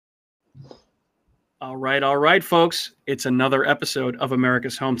All right, folks. It's another episode of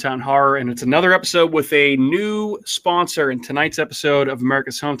America's Hometown Horror, and it's another episode with a new sponsor. And tonight's episode of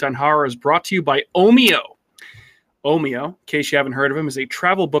America's Hometown Horror is brought to you by Omio. Omio, in case you haven't heard of him, is a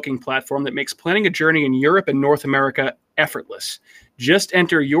travel booking platform that makes planning a journey in Europe and North America effortless. Just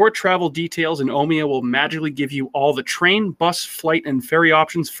enter your travel details, and Omio will magically give you all the train, bus, flight, and ferry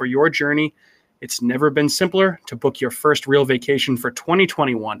options for your journey. It's never been simpler to book your first real vacation for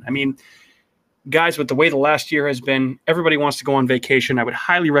 2021. I mean, guys, with the way the last year has been, everybody wants to go on vacation. I would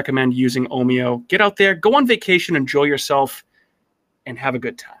highly recommend using Omio. Get out there, go on vacation, enjoy yourself, and have a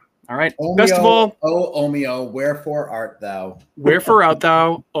good time. All right. Omio, Best of all, oh Omio, wherefore art thou? Wherefore art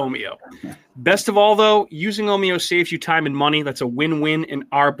thou, Omio? Best of all, though, using Omio saves you time and money. That's a win-win in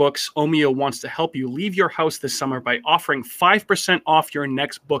our books. Omio wants to help you leave your house this summer by offering 5% off your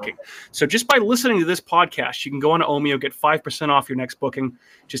next booking. So just by listening to this podcast, you can go on to Omio, get 5% off your next booking.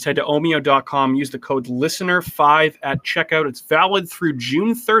 Just head to omio.com, use the code LISTENER5 at checkout. It's valid through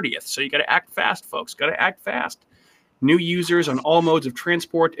June 30th. So you got to act fast, folks. Got to act fast. New users on all modes of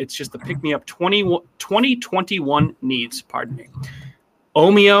transport. It's just the pick-me-up 2021 needs. Pardon me.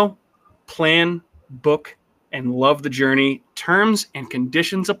 Omio, plan, book, and love the journey. Terms and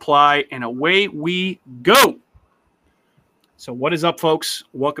conditions apply, and away we go. So what is up, folks?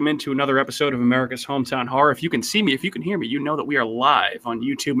 Welcome into another episode of America's Hometown Horror. If you can see me, if you can hear me, you know that we are live on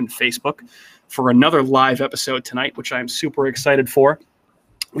YouTube and Facebook for another live episode tonight, which I'm super excited for.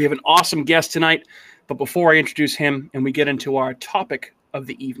 We have an awesome guest tonight. But before I introduce him and we get into our topic of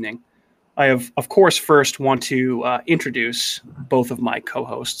the evening, I of course, first want to introduce both of my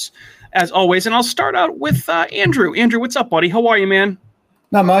co-hosts, as always. And I'll start out with Andrew. Andrew, what's up, buddy? How are you, man?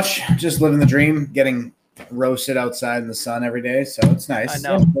 Not much. Just living the dream, getting roasted outside in the sun every day. So it's nice. I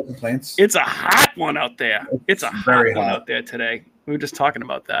know. No complaints. It's a hot one out there. It's a hot very one hot out there today. We were just talking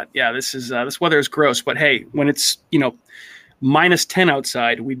about that. Yeah, this weather is gross. But hey, when it's, minus 10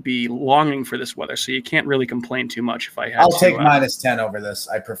 outside, we'd be longing for this weather, so you can't really complain too much. If I had I'll to, take minus 10 over this.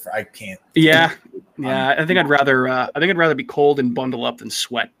 I can't. Yeah. I think I'd rather be cold and bundle up than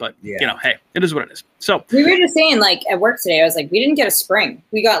sweat, but hey, it is what it is. So we were just saying, like, at work today, I was like, we didn't get a spring.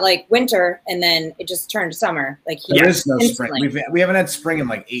 We got like winter, and then it just turned to summer. Like, there is no spring. We haven't had spring in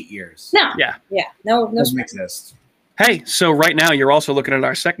like 8 years. No. Yeah. No doesn't spring. exist. Hey, so right now you're also looking at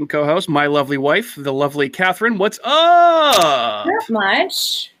our second co-host, my lovely wife, the lovely Catherine. What's up? Not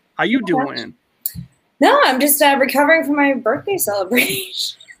much. How you doing? No, I'm just recovering from my birthday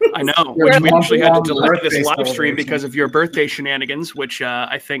celebration. I know. We actually had to delay this live stream because of your birthday shenanigans, which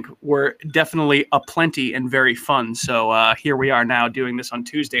I think were definitely aplenty and very fun. So here we are now doing this on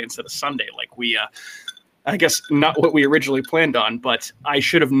Tuesday instead of Sunday, like we I guess not what we originally planned on, but I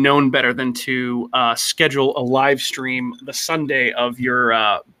should have known better than to schedule a live stream the Sunday of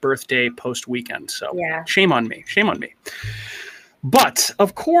your birthday post weekend. So shame on me. But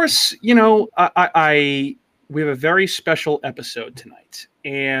of course, we have a very special episode tonight,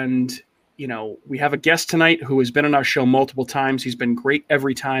 and we have a guest tonight who has been on our show multiple times. He's been great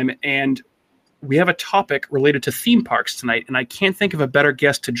every time, and we have a topic related to theme parks tonight, and I can't think of a better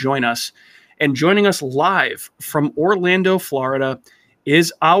guest to join us. And joining us live from Orlando, Florida,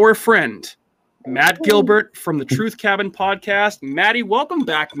 is our friend, Matt Gilbert from the Truth Cabin podcast. Matty, welcome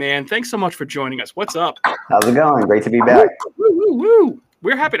back, man. Thanks so much for joining us. What's up? How's it going? Great to be back. Woo.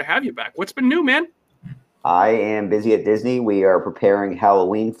 We're happy to have you back. What's been new, man? I am busy at Disney. We are preparing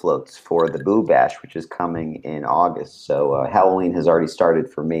Halloween floats for the Boo Bash, which is coming in August. So Halloween has already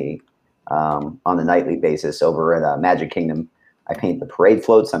started for me on a nightly basis over at Magic Kingdom. I paint the parade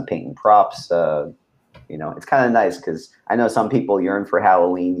floats. I'm painting props. It's kind of nice because I know some people yearn for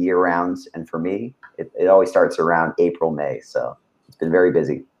Halloween year-round, and for me, it always starts around April, May. So it's been very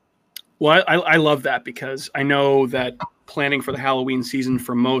busy. Well, I love that because I know that planning for the Halloween season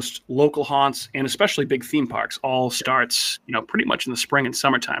for most local haunts and especially big theme parks all starts, pretty much in the spring and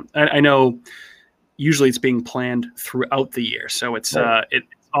summertime. I know usually it's being planned throughout the year, so it's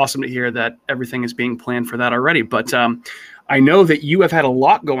awesome to hear that everything is being planned for that already. But I know that you have had a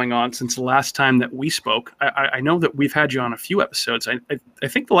lot going on since the last time that we spoke. I know that we've had you on a few episodes. I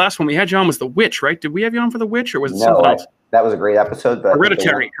think the last one we had you on was The Witch, right? Did we have you on for The Witch, or was it something else? That was a great episode. But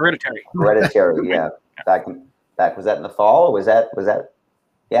Hereditary, yeah. Back was that in the fall? Or was that?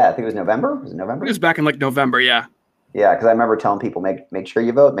 Yeah, I think it was November. Was it November? It was back in like November, yeah. Yeah, because I remember telling people, make sure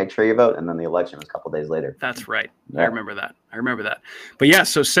you vote, and then the election was a couple days later. That's right. Yeah. I remember that. But yeah,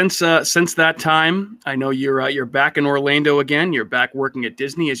 so since that time, I know you're back in Orlando again. You're back working at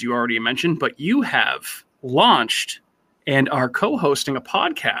Disney, as you already mentioned, but you have launched and are co-hosting a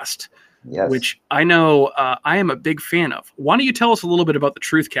podcast, yes, which I know I am a big fan of. Why don't you tell us a little bit about the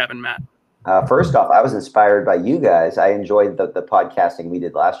Truth Cabin, Matt? First off, I was inspired by you guys. I enjoyed the podcasting we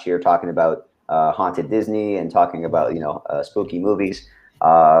did last year, talking about haunted Disney and talking about spooky movies.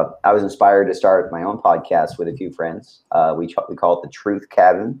 I was inspired to start my own podcast with a few friends. We call it the Truth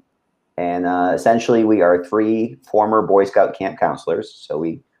Cabin, and essentially we are 3 former Boy Scout camp counselors. So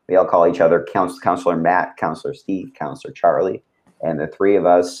we all call each other Counselor Matt, Counselor Steve, Counselor Charlie, and the 3 of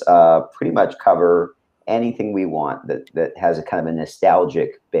us pretty much cover anything we want that has a kind of a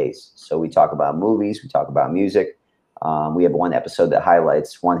nostalgic base. So we talk about movies, we talk about music. We have one episode that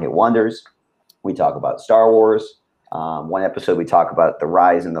highlights one-hit wonders. We talk about Star Wars. One episode we talk about the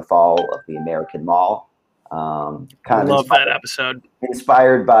rise and the fall of the American Mall. I love that episode.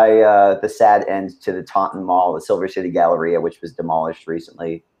 Inspired by the sad end to the Taunton Mall, the Silver City Galleria, which was demolished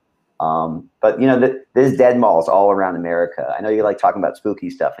recently. But there's dead malls all around America. I know you like talking about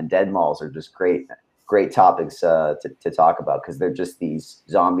spooky stuff, and dead malls are just great topics to talk about, because they're just these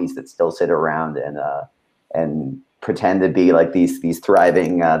zombies that still sit around and pretend to be like these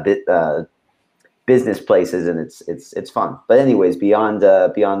thriving business places, and it's fun. But anyways, beyond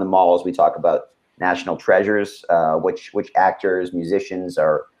the malls, we talk about national treasures, which actors, musicians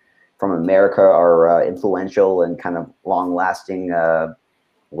are from America are influential and kind of long-lasting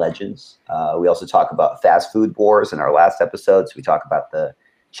legends. We also talk about fast food wars in our last episodes. We talk about the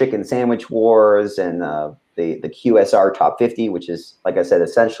chicken sandwich wars and the QSR top 50, which is, like I said,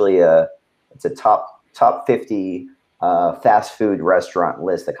 essentially it's a top 50 fast food restaurant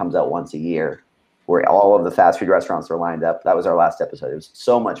list that comes out once a year, where all of the fast food restaurants are lined up. That was our last episode. It was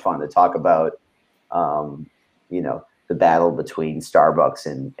so much fun to talk about, the battle between Starbucks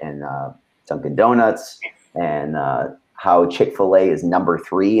and Dunkin' Donuts, and how Chick-fil-A is number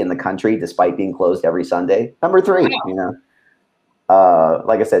 3 in the country, despite being closed every Sunday. Number 3,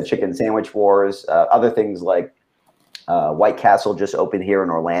 like I said, chicken sandwich wars, other things like White Castle just opened here in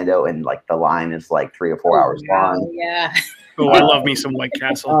Orlando, and like the line is like 3 or 4 hours long. Yeah. Oh, I love me some White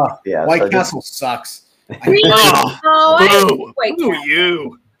Castle. Yeah, White Castle sucks. Boo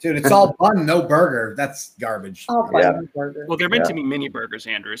you. Dude, it's all bun, no burger. That's garbage. Oh, Yeah. burger. Well, they're meant to be mini burgers,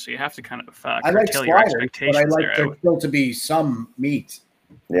 Andrew, so you have to kind of I like curtail your sliders, but expectations I like there. there still to be some meat.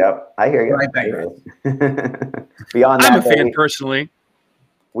 Yep, I hear you. Right, I hear you. Beyond that, I'm a fan personally.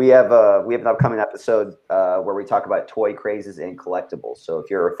 we have an upcoming episode where we talk about toy crazes and collectibles. So if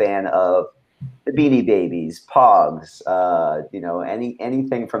you're a fan of the Beanie Babies, Pogs,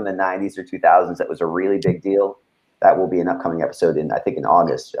 anything from the 90s or 2000s that was a really big deal, that will be an upcoming episode in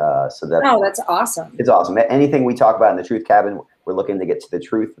August. That's awesome. It's awesome. Anything we talk about in the Truth Cabin, we're looking to get to the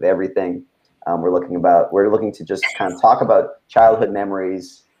truth of everything. We're looking to just kind of talk about childhood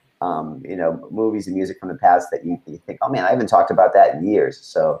memories, movies and music from the past that you think, oh man, I haven't talked about that in years.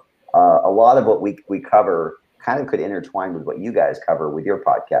 So a lot of what we cover kind of could intertwine with what you guys cover with your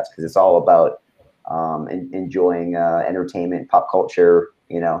podcast, because it's all about enjoying entertainment, pop culture,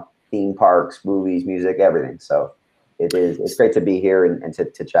 theme parks, movies, music, everything. So it's great to be here and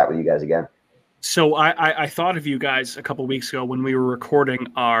to chat with you guys again. So I thought of you guys a couple of weeks ago when we were recording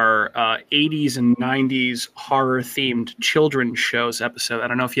our 80s and 90s horror-themed children's shows episode. I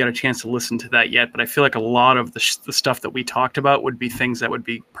don't know if you had a chance to listen to that yet, but I feel like a lot of the stuff that we talked about would be things that would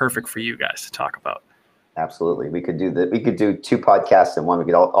be perfect for you guys to talk about. Absolutely. We could do 2 podcasts in one. We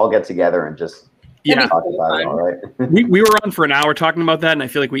could all get together and just talk about it. All right. we were on for an hour talking about that, and I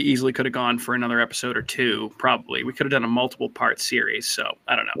feel like we easily could have gone for another episode or 2. Probably we could have done a multiple part series. So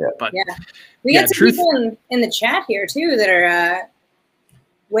I don't know, but we got some people in the chat here too that are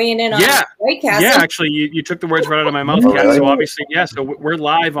weighing in on White Castle. Yeah, actually, you took the words right out of my mouth, Kat. So obviously, so we're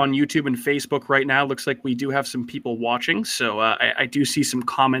live on YouTube and Facebook right now. Looks like we do have some people watching. So I do see some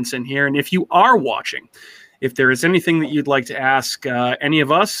comments in here, and if you are watching, if there is anything that you'd like to ask any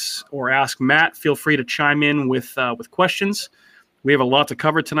of us or ask Matt, feel free to chime in with questions. We have a lot to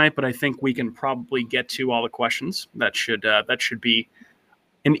cover tonight, but I think we can probably get to all the questions. That should be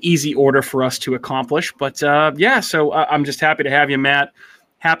an easy order for us to accomplish. But so I'm just happy to have you, Matt.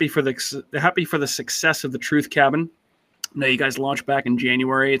 Happy for the success of the Truth Cabin. I know you guys launched back in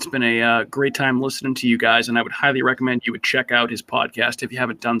January. It's been a great time listening to you guys, and I would highly recommend you would check out his podcast if you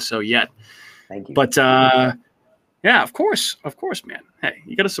haven't done so yet. Thank you. But of course, man. Hey,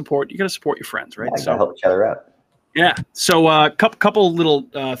 you got to support your friends, right? So help each other out. Yeah. So couple little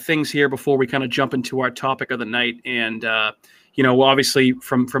things here before we kind of jump into our topic of the night, and obviously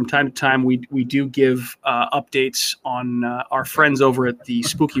from time to time we do give updates on our friends over at the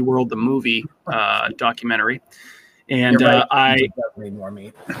Spooky World the movie documentary. And I need more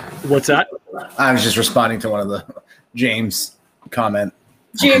meat. What's that? I was just responding to one of the James comment.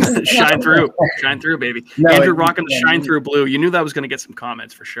 James, Shine through, baby. No, Andrew it- rocking the yeah, shine meat. through blue. You knew that was going to get some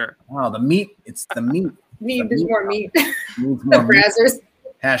comments for sure. Oh, the meat. It's the meat. There's more meat. Needs The more meat. brazzers.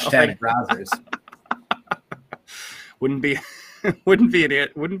 Hashtag browsers. Wouldn't be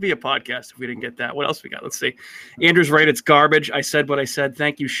a podcast if we didn't get that. What else we got? Let's see. Andrew's right. It's garbage. I said what I said.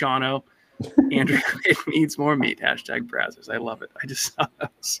 Thank you, Shano. Andrew, it needs more meat. Hashtag browsers. I love it. I just saw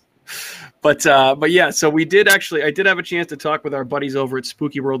those. But yeah, so I did have a chance to talk with our buddies over at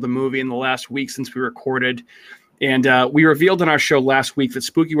Spooky World, the movie, in the last week since we recorded. And we revealed on our show last week that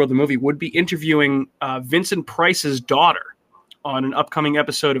Spooky World, the movie, would be interviewing Vincent Price's daughter on an upcoming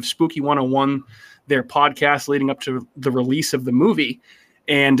episode of Spooky 101, their podcast leading up to the release of the movie.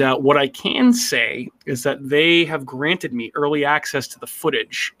 And what I can say is that they have granted me early access to the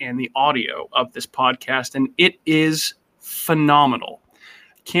footage and the audio of this podcast, and it is phenomenal.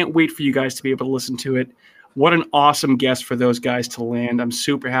 Can't wait for you guys to be able to listen to it. What an awesome guest for those guys to land. I'm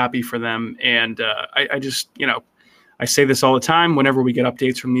super happy for them. And I just, I say this all the time whenever we get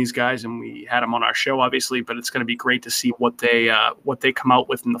updates from these guys, and we had them on our show, obviously, but it's going to be great to see what they come out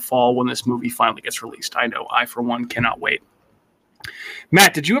with in the fall when this movie finally gets released. I know I, for one, cannot wait.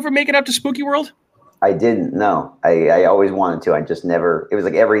 Matt, did you ever make it out to Spooky World? I didn't. No, I always wanted to. I just never. It was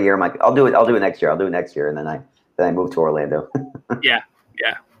like every year I'm like, I'll do it next year. And then I moved to Orlando. Yeah,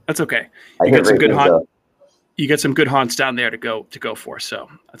 that's okay. I You hear got some great good things, haunt. though. You got some good haunts down there to go for. So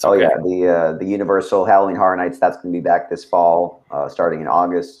that's Oh okay. yeah, the Universal Halloween Horror Nights, that's going to be back this fall, starting in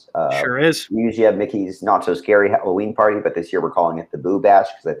August. Sure is. We usually have Mickey's Not So Scary Halloween Party, but this year we're calling it the Boo Bash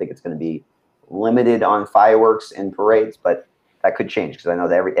because I think it's going to be limited on fireworks and parades, but that could change because I know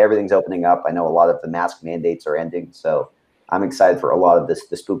that everything's opening up. I know a lot of the mask mandates are ending, so I'm excited for a lot of the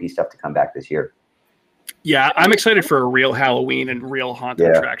spooky stuff to come back this year. Yeah, I'm excited for a real Halloween and real haunted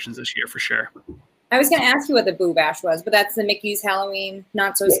attractions this year for sure. I was going to ask you what the Boo Bash was, but that's the Mickey's Halloween,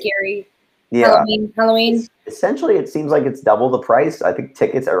 Not So Scary Yeah. Halloween. Essentially, it seems like it's double the price. I think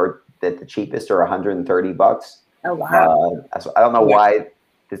tickets are at the cheapest are $130. Oh, wow. So I don't know why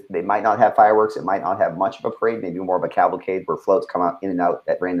they might not have fireworks. It might not have much of a parade, maybe more of a cavalcade where floats come out in and out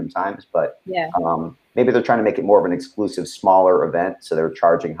at random times. But Yeah. maybe they're trying to make it more of an exclusive, smaller event, so they're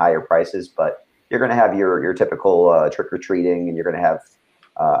charging higher prices. But you're going to have your typical trick-or-treating, and you're going to have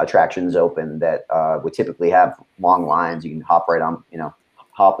attractions open that would typically have long lines. You can hop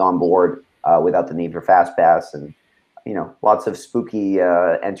on board without the need for fast pass, and lots of spooky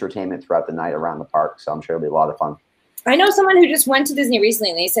entertainment throughout the night around the park. So I'm sure it'll be a lot of fun. I know someone who just went to Disney recently,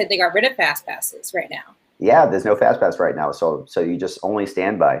 and they said they got rid of fast passes right now. Yeah, there's no fast pass right now, so you just only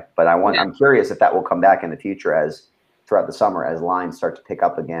standby. But I'm curious if that will come back in the future as throughout the summer as lines start to pick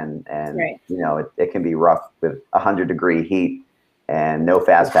up again, and it can be rough with 100-degree heat and no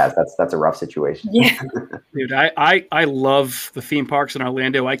fast pass. That's a rough situation. Yeah. Dude, I love the theme parks in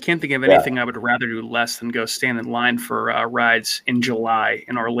Orlando. I can't think of anything I would rather do less than go stand in line for rides in July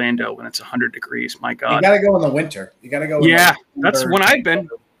in Orlando when it's 100 degrees. My God. You got to go in the winter. You got to go. That's when I've been.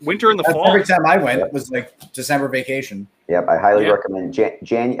 Winter in the fall. Every time I went, it was like December vacation. Yep, I highly recommend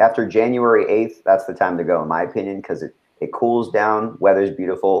after January 8th. That's the time to go, in my opinion, because it cools down. Weather's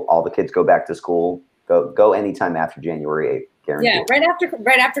beautiful. All the kids go back to school. Go anytime after January 8th. Guaranteed. Yeah,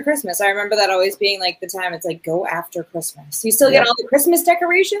 right after Christmas. I remember that always being like the time. It's like go after Christmas. You still get all the Christmas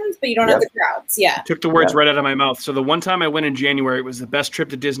decorations, but you don't have the crowds. Yeah. Took the words right out of my mouth. So the one time I went in January, it was the best trip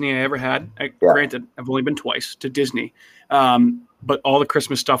to Disney I ever had. Granted, I've only been twice to Disney. But all the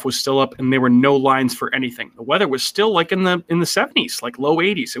Christmas stuff was still up, and there were no lines for anything. The weather was still like in the 70s, like low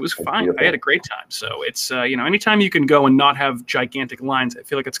 80s. It was fine. I had a great time. So it's anytime you can go and not have gigantic lines, I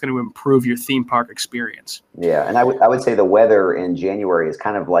feel like it's going to improve your theme park experience. Yeah, and I would say the weather in January is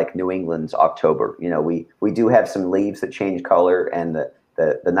kind of like New England's October. We do have some leaves that change color, and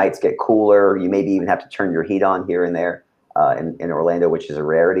the nights get cooler. You maybe even have to turn your heat on here and there in Orlando, which is a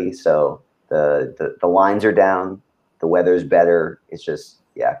rarity. So the lines are down. The weather's better. It's just,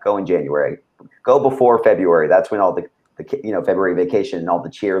 go in January. Go before February. That's when all the February vacation and all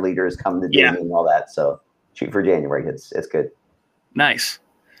the cheerleaders come to Disney and all that. So shoot for January. It's good. Nice.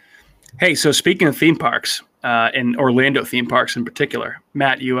 Hey, so speaking of theme parks, and Orlando theme parks in particular,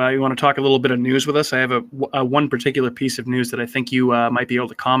 Matt, you want to talk a little bit of news with us? I have a one particular piece of news that I think you might be able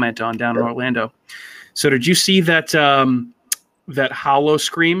to comment on down in Orlando. So did you see that that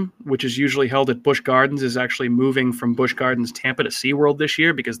Howl-O-Scream, which is usually held at Busch Gardens, is actually moving from Busch Gardens Tampa to SeaWorld this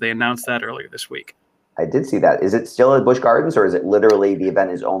year because they announced that earlier this week? I did see that. Is it still at Busch Gardens, or is it literally the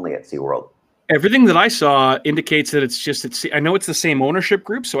event is only at SeaWorld? Everything that I saw indicates that it's just I know it's the same ownership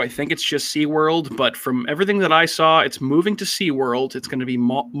group, so I think it's just SeaWorld, but from everything that I saw, it's moving to SeaWorld. It's going to be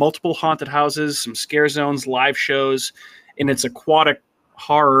multiple haunted houses, some scare zones, live shows, and it's aquatic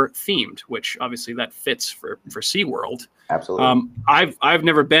horror themed, which obviously that fits for SeaWorld. Absolutely. I've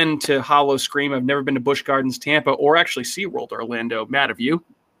never been to Hollow Scream. I've never been to Busch Gardens Tampa or actually SeaWorld Orlando. Matt, have you?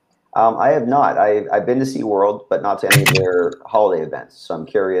 I have not. I've been to SeaWorld, but not to any of their holiday events. So I'm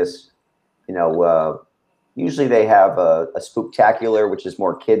curious, usually they have a spooktacular, which is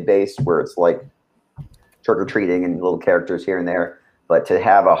more kid-based, where it's like trick-or-treating and little characters here and there. But to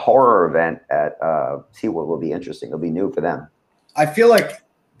have a horror event at SeaWorld will be interesting. It'll be new for them. I feel like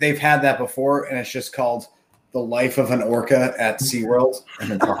they've had that before, and it's just called The Life of an Orca at SeaWorld,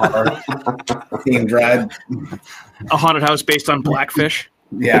 and it's a horror themed ride. A haunted house based on Blackfish.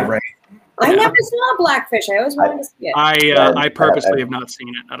 Yeah, right. I never saw Blackfish. I always wanted to see it. I purposely have not seen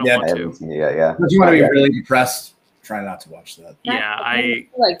it. I don't want to. Yeah. If you want to be really depressed, try not to watch that. Yeah, I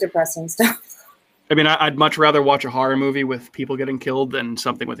like depressing stuff. I mean, I'd much rather watch a horror movie with people getting killed than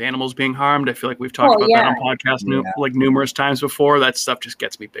something with animals being harmed. I feel like we've talked about that on podcast like numerous times before. That stuff just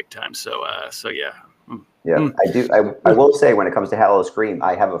gets me big time. So yeah. Yeah, I do. I will say, when it comes to Hollow Scream,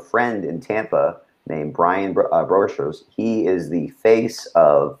 I have a friend in Tampa named Brian Brochers. He is the face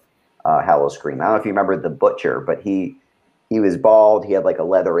of Hollow Scream. I don't know if you remember the Butcher, but he was bald. He had like a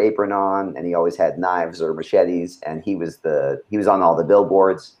leather apron on, and he always had knives or machetes. And he was on all the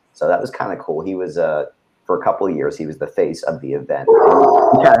billboards. So that was kind of cool. He was for a couple of years, he was the face of the event.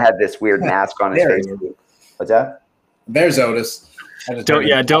 He kind of had this weird mask on his face. What's that? There's Otis.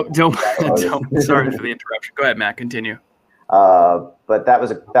 Don't. Sorry for the interruption. Go ahead, Matt. Continue. But that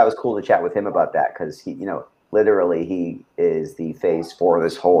was cool to chat with him about that, because he, literally he is the face for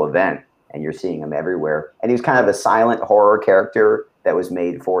this whole event, and you're seeing him everywhere. And he was kind of a silent horror character that was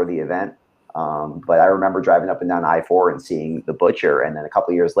made for the event. But I remember driving up and down I-4 and seeing the Butcher, and then a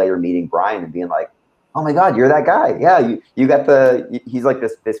couple of years later meeting Brian and being like, "Oh my God, you're that guy! Yeah, you got he's like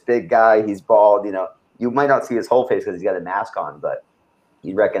this big guy. He's bald. You might not see his whole face because he's got a mask on, but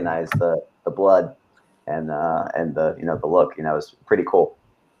you recognize the blood and the look. It was pretty cool.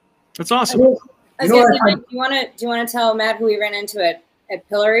 That's awesome. Do you want to tell Matt who we ran into at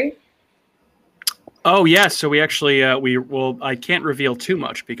Pillory? Oh yeah, so we actually I can't reveal too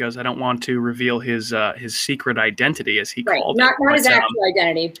much because I don't want to reveal his secret identity, as he called it. Not his actual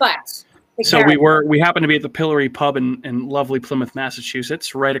identity, but so we happened to be at the Pillory pub in lovely Plymouth,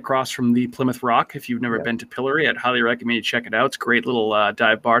 Massachusetts, right across from the Plymouth Rock. If you've never been to Pillory, I'd highly recommend you check it out. It's a great little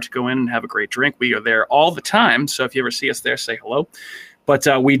dive bar to go in and have a great drink. We are there all the time, so if you ever see us there, say hello. But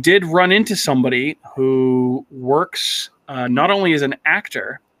we did run into somebody who works not only as an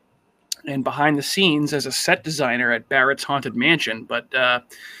actor and behind the scenes as a set designer at Barrett's Haunted Mansion, but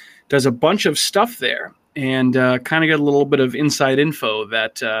does a bunch of stuff there, and kind of got a little bit of inside info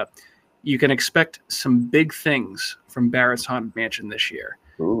that you can expect some big things from Barrett's Haunted Mansion this year.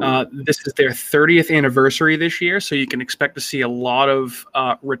 This is their 30th anniversary this year, so you can expect to see a lot of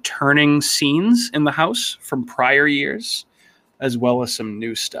returning scenes in the house from prior years, as well as some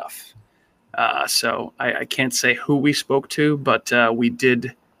new stuff. So I can't say who we spoke to, but we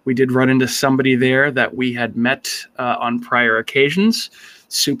did run into somebody there that we had met on prior occasions.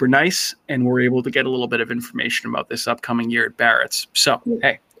 Super nice, and we're able to get a little bit of information about this upcoming year at Barrett's. So,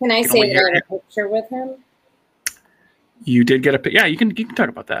 hey. Can I say that I had a picture with him? You did get a... Yeah, you can talk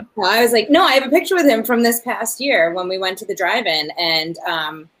about that. Well, I was like, no, I have a picture with him from this past year when we went to the drive-in, and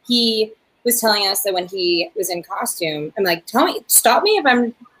he was telling us that when he was in costume, I'm like, stop me if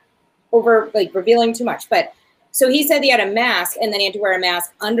I'm over, revealing too much, but... So he said he had a mask, and then he had to wear a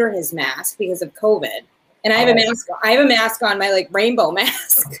mask under his mask because of COVID. And I have a mask. I have a mask on, my rainbow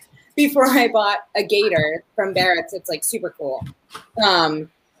mask, before I bought a gator from Barrett's. It's super cool.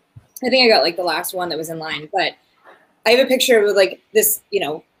 I think I got the last one that was in line, but I have a picture with this,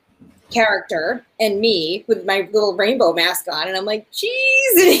 character and me with my little rainbow mask on, and I'm like,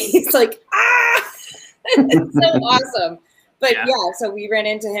 geez, and he's like, ah, it's so awesome. But yeah, so we ran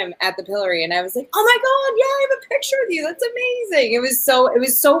into him at the Pillory, and I was like, "Oh my God, yeah, I have a picture of you. That's amazing." It was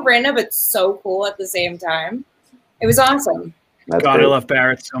so random, but so cool at the same time. It was awesome. That's God, great. I love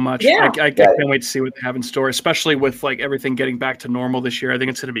Barrett so much. Yeah. I can't wait to see what they have in store, especially with everything getting back to normal this year. I think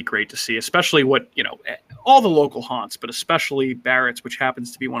it's going to be great to see, especially what all the local haunts, but especially Barrett's, which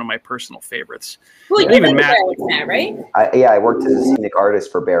happens to be one of my personal favorites. Well, you even Matt, right? I worked as a scenic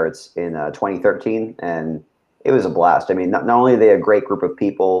artist for Barrett's in 2013, and it was a blast. I mean, not only are they a great group of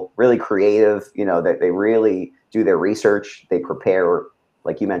people, really creative, that they really do their research. They prepare,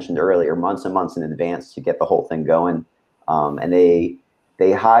 like you mentioned earlier, months and months in advance to get the whole thing going. And they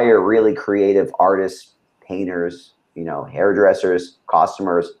hire really creative artists, painters, hairdressers,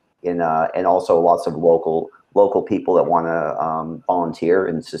 costumers, and also lots of local people that want to volunteer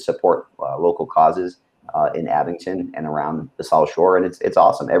and to support local causes. in Abington and around the South Shore, and it's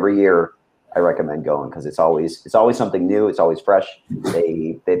awesome. Every year, I recommend going because it's always something new. It's always fresh.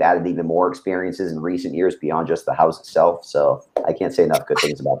 They've added even more experiences in recent years beyond just the house itself. So I can't say enough good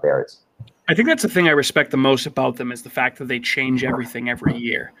things about Barrett's. I think that's the thing I respect the most about them is the fact that they change everything every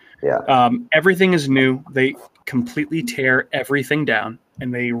year. Yeah. Everything is new. They completely tear everything down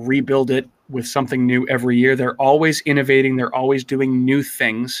and they rebuild it with something new every year. They're always innovating. They're always doing new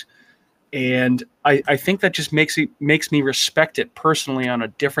things. And I think that just makes me respect it personally on a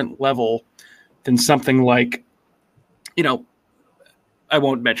different level than something like, I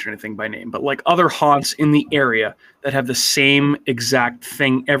won't mention anything by name, but like other haunts in the area that have the same exact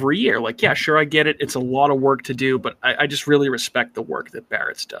thing every year. Like, yeah, sure, I get it. It's a lot of work to do, but I just really respect the work that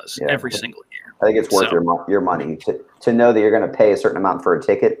Barrett's does every single year. I think it's worth your money to know that you're going to pay a certain amount for a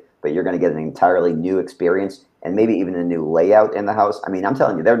ticket, but you're going to get an entirely new experience and maybe even a new layout in the house. I mean, I'm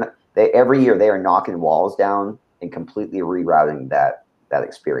telling you, every year they are knocking walls down and completely rerouting that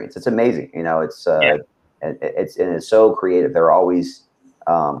experience. It's amazing. It's so creative. They're always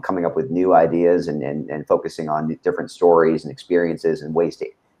coming up with new ideas and focusing on different stories and experiences and ways to,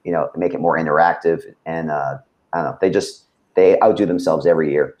 make it more interactive. And I don't know, they outdo themselves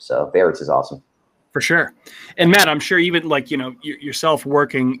every year. So Barrett's is awesome. For sure. And Matt, I'm sure even like, yourself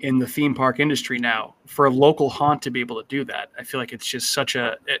working in the theme park industry now, for a local haunt to be able to do that, I feel like it's just such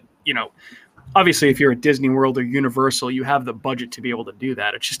obviously if you're at Disney World or Universal, you have the budget to be able to do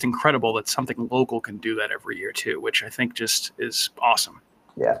that. It's just incredible that something local can do that every year too, which I think just is awesome.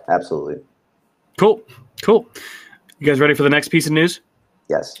 Yeah, absolutely. Cool. You guys ready for the next piece of news?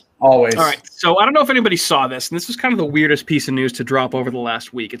 Yes. Always. All right. So I don't know if anybody saw this, and this was kind of the weirdest piece of news to drop over the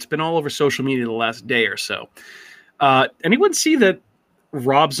last week. It's been all over social media the last day or so. Anyone see that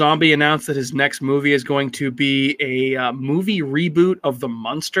Rob Zombie announced that his next movie is going to be a movie reboot of The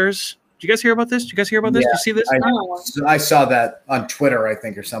Munsters? Did you guys hear about this? Did you see this? I saw that on Twitter, I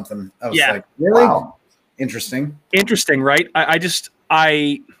think, or something. I was like, really? Wow. Interesting, right?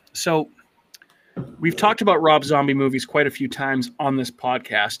 So we've talked about Rob Zombie movies quite a few times on this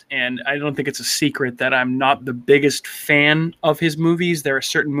podcast, and I don't think it's a secret that I'm not the biggest fan of his movies. There are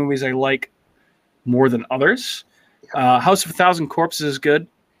certain movies I like more than others. House of a Thousand Corpses is good.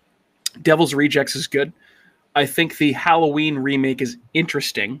 Devil's Rejects is good. I think the Halloween remake is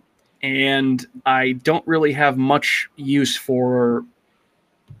interesting, and I don't really have much use for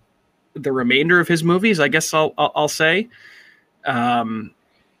the remainder of his movies, I guess I'll say.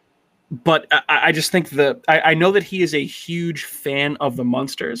 But I just think I know that he is a huge fan of the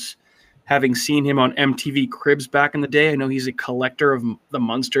Munsters. Having seen him on MTV Cribs back in the day, I know he's a collector of the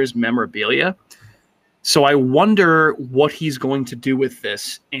Munsters memorabilia. So I wonder what he's going to do with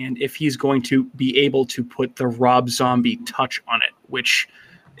this and if he's going to be able to put the Rob Zombie touch on it, which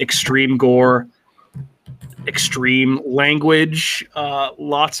extreme gore, extreme language,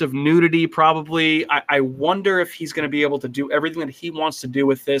 lots of nudity probably. I wonder if he's going to be able to do everything that he wants to do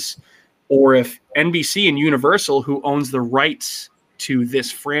with this, or if NBC and Universal, who owns the rights to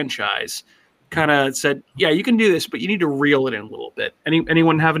this franchise, kind of said, yeah, you can do this, but you need to reel it in a little bit.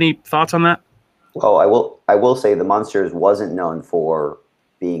 Anyone have any thoughts on that? Well, I will say The Munsters wasn't known for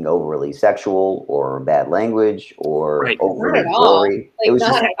being overly sexual or bad language or overly gory. It was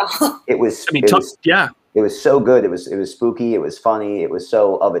not at all. It was so good. It was spooky. It was funny. It was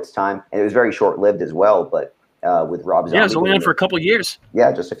so of its time, and it was very short lived as well. But with Rob Zombie, it was only on for a couple of years.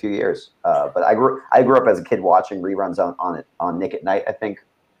 Yeah, just a few years. But I grew up as a kid watching reruns on Nick at Night, I think,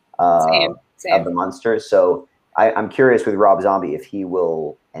 Same. Of The Munsters. So I'm curious with Rob Zombie if he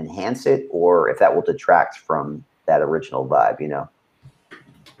will enhance it or if that will detract from that original vibe.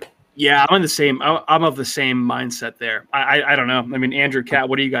 Yeah, I'm of the same mindset there. I don't know. I mean, Andrew, Kat,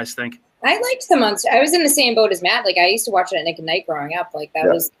 what do you guys think? I liked The Munster. I was in the same boat as Matt. Like, I used to watch it at Nick at Night growing up. Like, that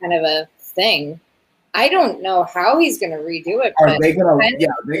was kind of a thing. I don't know how he's going to redo it. Are they going to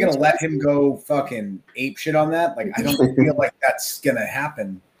let him go fucking ape shit on that? Like, I don't feel like that's going to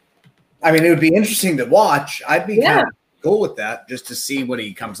happen. I mean, it would be interesting to watch. I'd be kind of cool with that just to see what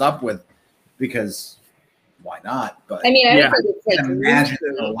he comes up with, because why not? But I mean, I don't think it's like imagine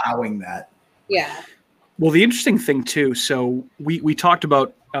allowing that. Yeah. Well, the interesting thing too. So we talked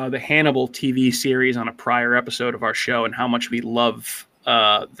about the Hannibal TV series on a prior episode of our show and how much we love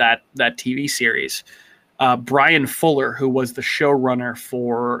that TV series. Brian Fuller, who was the showrunner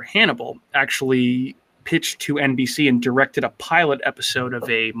for Hannibal, actually pitched to NBC and directed a pilot episode of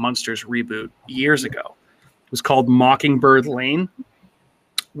a Munsters reboot years ago. It was called Mockingbird Lane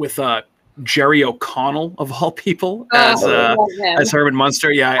with Jerry O'Connell of all people love him. as Herman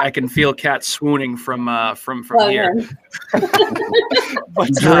Munster. Yeah, I can feel Kat swooning from Love here. him.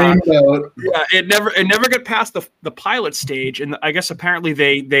 But Dream boat. yeah, it never got past the pilot stage, and I guess apparently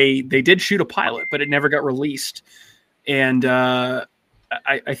they did shoot a pilot, but it never got released. And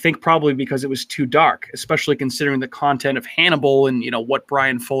I think probably because it was too dark, especially considering the content of Hannibal and what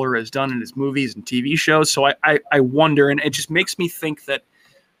Brian Fuller has done in his movies and TV shows. So I wonder, and it just makes me think that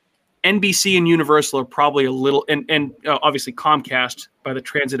NBC and Universal are probably a little, and obviously Comcast by the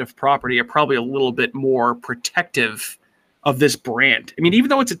transitive property are probably a little bit more protective of this brand. I mean, even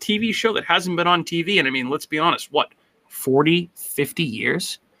though it's a TV show that hasn't been on TV, and I mean, let's be honest, 40, 50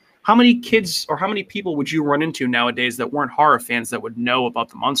 years? How many kids or how many people would you run into nowadays that weren't horror fans that would know about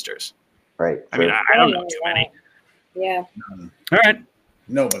the Monsters? Right. I mean, I don't know too many. Yeah. All right.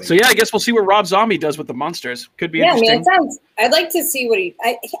 Nobody. So yeah, I guess we'll see what Rob Zombie does with the Monsters. Could be Yeah, I interesting. mean, it sounds. I'd like to see what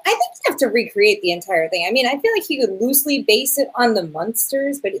I think you have to recreate the entire thing. I mean, I feel like he could loosely base it on the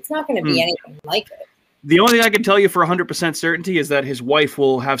Munsters, but it's not going to be anything like it. The only thing I can tell you for 100% certainty is that his wife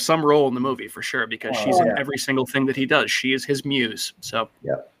will have some role in the movie for sure, because she's in every single thing that he does. She is his muse, so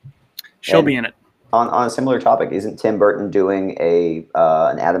she'll be in it. On a similar topic, isn't Tim Burton doing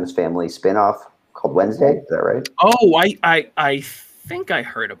an Addams Family spinoff called Wednesday? Is that right? Oh, I think I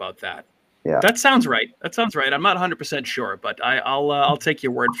heard about that. Yeah, that sounds right. I'm not 100% sure, but I'll take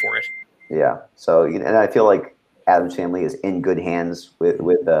your word for it. Yeah. So and I feel like Addams Family is in good hands with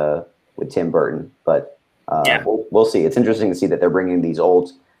Tim Burton, but we'll see. It's interesting to see that they're bringing these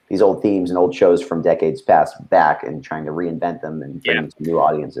old themes and old shows from decades past back and trying to reinvent them and bring them to new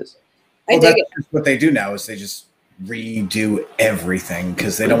audiences. That's what they do now is they just redo everything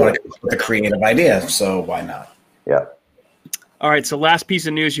because they don't want to come up with a creative idea. So why not? Yeah. All right, so last piece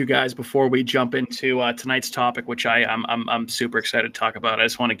of news, you guys, before we jump into tonight's topic, which I'm super excited to talk about. I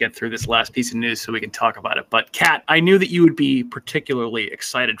just want to get through this last piece of news so we can talk about it. But Kat, I knew that you would be particularly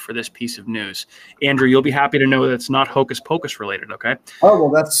excited for this piece of news. Andrew, you'll be happy to know that it's not Hocus Pocus related, okay? Oh,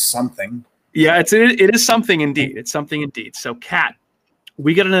 well, that's something. Yeah, it is something indeed. It's something indeed. So, Kat,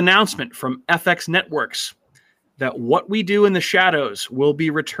 we get an announcement from FX Networks that What We Do in the Shadows will be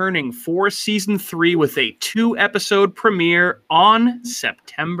returning for season 3 with a 2-episode premiere on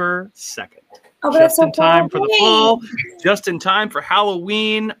September 2nd. Oh, just in time for the fall, just in time for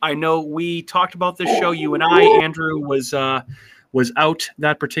Halloween. I know we talked about this show, you and I. Andrew was out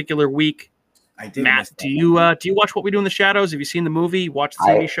that particular week. I did. Matt, do you watch What We Do in the Shadows? Have you seen the movie? Watch the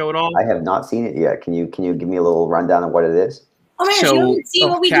TV show at all? I have not seen it yet. Can you give me a little rundown of what it is? Oh my gosh, you haven't seen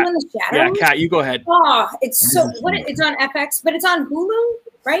What We Do in the Shadows? Yeah, Kat, you go ahead. Oh, it's so it's on FX, but it's on Hulu,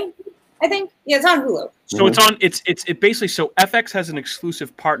 right? I think. Yeah, it's on Hulu. So it's basically, so FX has an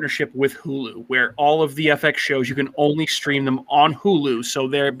exclusive partnership with Hulu where all of the FX shows, you can only stream them on Hulu. So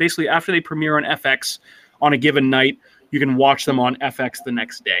they're basically, after they premiere on FX on a given night, you can watch them on FX the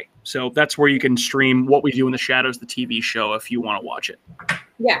next day. So that's where you can stream What We Do in the Shadows, the TV show, if you want to watch it.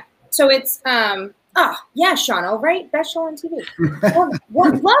 Yeah. So it's Sean, right? Best show on TV. love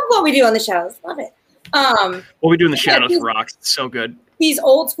What We Do in the Shadows. Love it. What We Do in the Shadows rocks. It's so good. These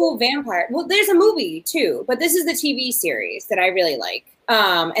old school vampires. Well, there's a movie too, but this is the TV series that I really like.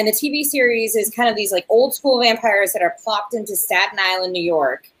 And the TV series is kind of these like old school vampires that are plopped into Staten Island, New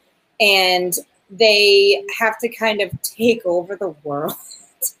York, and they have to kind of take over the world,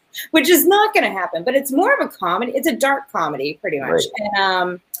 which is not going to happen. But it's more of a comedy. It's a dark comedy, pretty much. Right.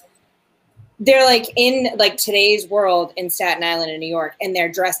 And they're like in like today's world in Staten Island and New York, and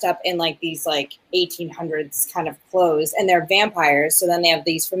they're dressed up in like these like 1800s kind of clothes, and they're vampires. So then they have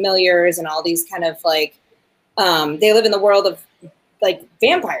these familiars and all these kind of like they live in the world of like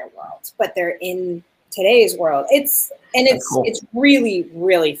vampire world, but they're in today's world. It's cool. It's really,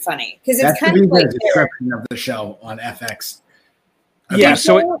 really funny because it's kind of like the description of the show on FX. Yeah,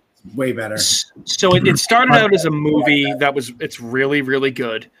 so it's way better. So it started out as a movie it's really, really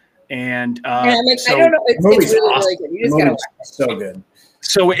good. And I don't know, it's really, really good. You just gotta watch it. So good.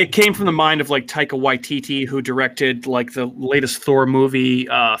 So it came from the mind of like Taika Waititi, who directed like the latest Thor movie,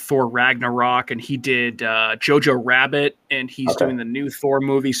 Thor Ragnarok, and he did Jojo Rabbit, and he's doing the new Thor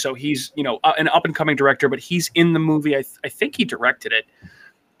movie. So he's an up and coming director, but he's in the movie. I think he directed it,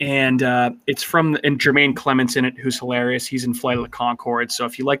 and it's and Jermaine Clement's in it, who's hilarious. He's in Flight of the Conchords. So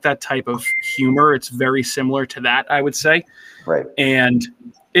if you like that type of humor, it's very similar to that, I would say. Right. And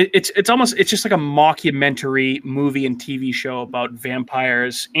it's just like a mockumentary movie and TV show about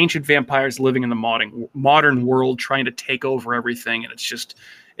vampires, ancient vampires living in the modern world, trying to take over everything, and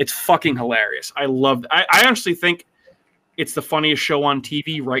it's fucking hilarious. I honestly think it's the funniest show on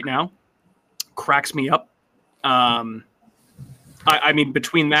TV right now. Cracks me up. I mean,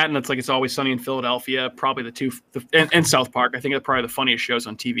 between that and It's Always Sunny in Philadelphia, probably the two, and South Park, I think they're probably the funniest shows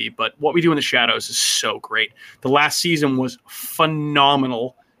on TV. But What We Do in the Shadows is so great. The last season was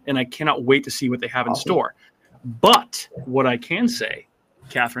phenomenal, and I cannot wait to see what they have in store. But what I can say,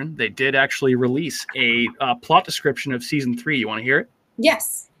 Catherine, they did actually release a plot description of season 3. You want to hear it?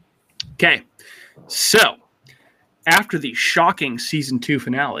 Yes. Okay. So, after the shocking season 2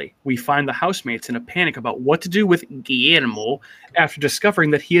 finale, we find the housemates in a panic about what to do with Guillermo after discovering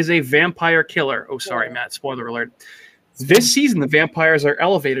that he is a vampire killer. Oh, sorry, Matt. Spoiler alert. This season, the vampires are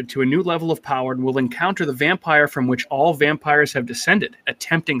elevated to a new level of power and will encounter the vampire from which all vampires have descended,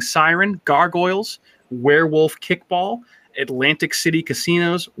 attempting siren, gargoyles, werewolf kickball, Atlantic City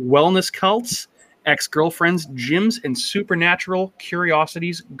casinos, wellness cults, ex-girlfriends, gyms, and supernatural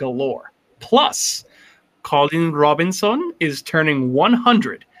curiosities galore. Plus, Colin Robinson is turning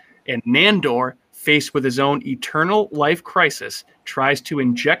 100, and Nandor, faced with his own eternal life crisis, tries to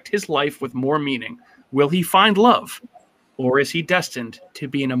inject his life with more meaning. Will he find love, or is he destined to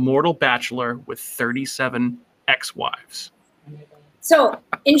be an immortal bachelor with 37 ex-wives? So,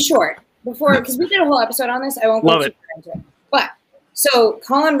 in short, because we did a whole episode on this, I won't go too far into it. But, so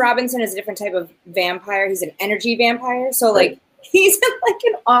Colin Robinson is a different type of vampire. He's an energy vampire. So, like, he's in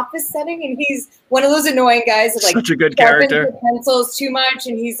an office setting, and he's one of those annoying guys that such a good character. Pencils too much,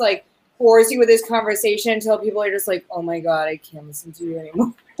 and he's bores you with his conversation until people are just like, "Oh my god, I can't listen to you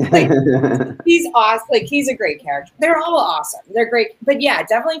anymore." He's awesome. He's a great character. They're all awesome. They're great. But yeah,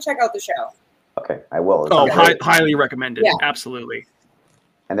 definitely check out the show. Okay, I will. Oh, highly recommended. Yeah. Absolutely.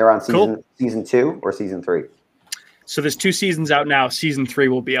 And they're on season 2 or season 3. So there's 2 seasons out now. Season 3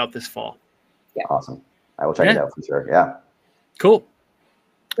 will be out this fall. Yeah. Awesome. I will check it out for sure. Yeah. Cool.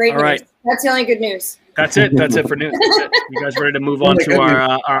 Great news. Right. That's the only good news. That's it. That's it for news. That's it. You guys ready to move on to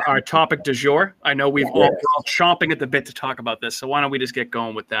our topic du jour? I know we're all chomping at the bit to talk about this, so why don't we just get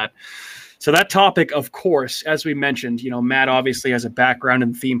going with that? So that topic, of course, as we mentioned, Matt obviously has a background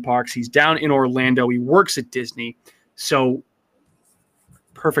in theme parks. He's down in Orlando. He works at Disney. So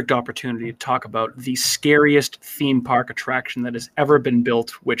perfect opportunity to talk about the scariest theme park attraction that has ever been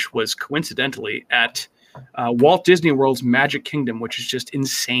built, which was coincidentally at Walt Disney World's Magic Kingdom, which is just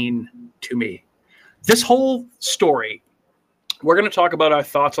insane to me. This whole story, we're going to talk about our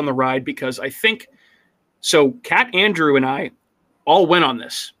thoughts on the ride because I think, so Kat, Andrew, and I all went on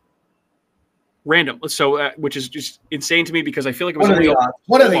this. Random. So, which is just insane to me because I feel like it was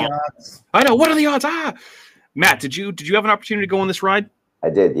What are the odds? I know. What are the odds? Matt, did you have an opportunity to go on this ride? I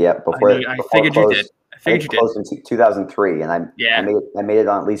did. Yeah. I figured you did. I figured you did. Closed in 2003, and I made it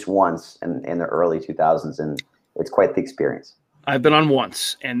on at least once in the early 2000s, and it's quite the experience. I've been on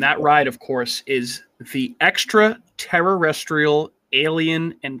once, and that ride, of course, is the Extraterrestrial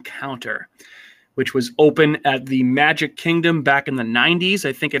Alien Encounter, which was open at the Magic Kingdom back in the 90s.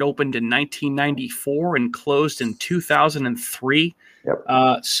 I think it opened in 1994 and closed in 2003.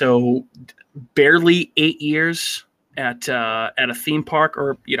 Yep. So barely 8 years at a theme park,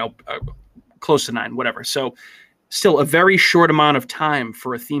 or close to 9, whatever. So still a very short amount of time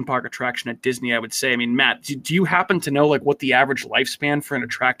for a theme park attraction at Disney, I would say. I mean, Matt, do you happen to know what the average lifespan for an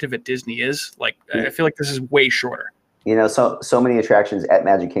attractive at Disney is? I feel like this is way shorter. So many attractions at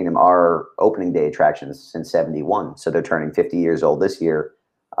Magic Kingdom are opening day attractions since 71. So they're turning 50 years old this year.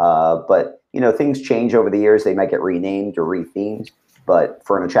 But things change over the years. They might get renamed or rethemed. But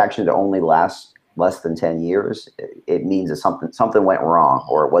for an attraction to only last less than 10 years, it means that something went wrong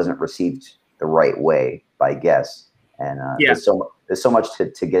or it wasn't received the right way by guests. And there's so much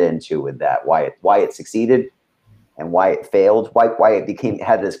to get into with that. Why it succeeded and why it failed. Why it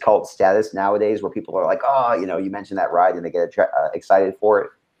had this cult status nowadays where people are like, oh, you mentioned that ride and they get excited for it.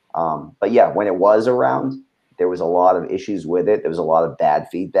 But yeah, when it was around, there was a lot of issues with it. There was a lot of bad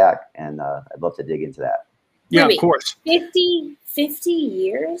feedback, and I'd love to dig into that. Yeah, of course. 50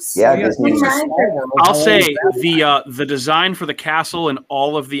 years? Yeah, I'll say the design for the castle and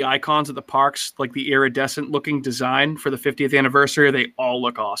all of the icons at the parks, like the iridescent looking design for the 50th anniversary, they all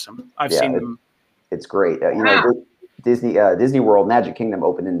look awesome. I've seen them. It's great. Disney World Magic Kingdom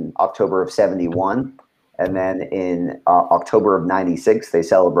opened in October of 71. And then in October of 96, they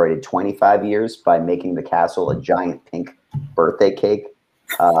celebrated 25 years by making the castle a giant pink birthday cake.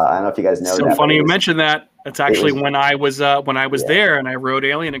 I don't know if you guys know that. So funny you mentioned that. That's actually when I was there and I rode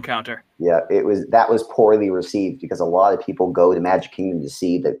Alien Encounter. Yeah, that was poorly received because a lot of people go to Magic Kingdom to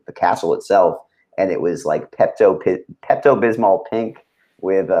see the castle itself, and it was like Pepto-Bismol pink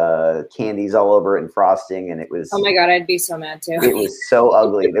with candies all over it and frosting, and it was. Oh my god, I'd be so mad too. It was so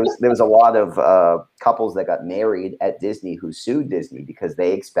ugly. There was a lot of couples that got married at Disney who sued Disney because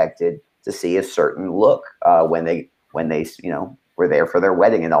they expected to see a certain look when they were there for their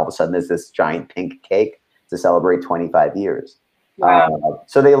wedding, and all of a sudden there's this giant pink cake to celebrate 25 years. Wow.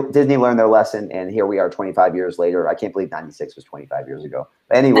 So Disney learned their lesson, and here we are 25 years later. I can't believe 96 was 25 years ago.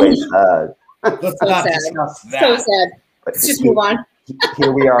 But anyways, let's not discuss that. So sad. Let's just move on.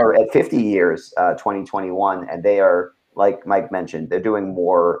 Here we are at 50 years, 2021, and they are, like Mike mentioned, they're doing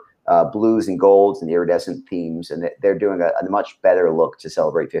more blues and golds and iridescent themes, and they're doing a much better look to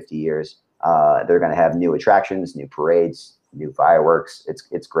celebrate 50 years. They're going to have new attractions, new parades, new fireworks.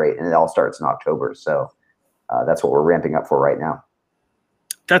 It's great, and it all starts in October. So that's what we're ramping up for right now.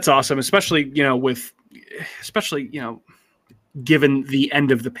 That's awesome, especially given the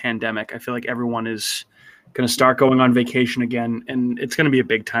end of the pandemic. I feel like everyone is going to start going on vacation again, and it's going to be a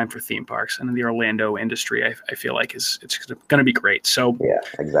big time for theme parks, and the Orlando industry, I feel like it's going to be great. So yeah,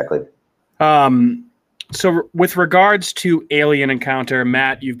 exactly. So with regards to Alien Encounter,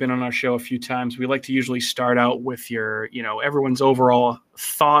 Matt, you've been on our show a few times. We like to usually start out with your, everyone's overall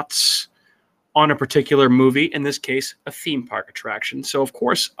thoughts on a particular movie. In this case, a theme park attraction. So of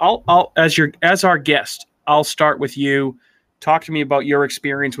course, I'll as our guest, I'll start with you. Talk to me about your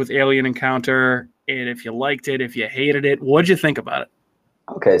experience with Alien Encounter, and if you liked it, if you hated it, what'd you think about it?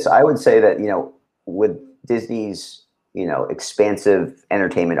 Okay, so I would say that, with Disney's, expansive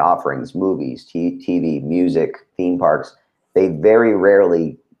entertainment offerings, movies, TV, music, theme parks, they very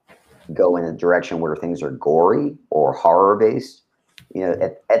rarely go in a direction where things are gory or horror-based.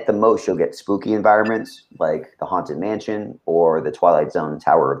 At the most, you'll get spooky environments like the Haunted Mansion or the Twilight Zone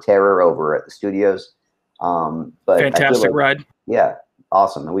Tower of Terror over at the studios. But fantastic ride. Yeah,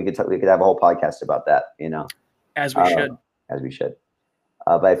 awesome. And we could have a whole podcast about that, As we should. As we should.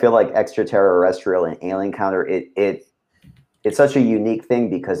 But I feel like Extraterrestrial and Alien Encounter, it's such a unique thing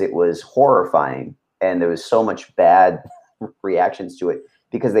because it was horrifying, and there was so much bad reactions to it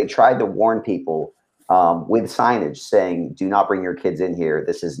because they tried to warn people with signage saying, "Do not bring your kids in here.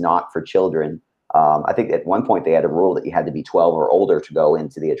 This is not for children." I think at one point they had a rule that you had to be 12 or older to go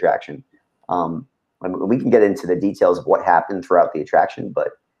into the attraction. We can get into the details of what happened throughout the attraction, but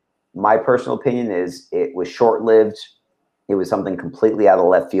my personal opinion is it was short-lived. It was something completely out of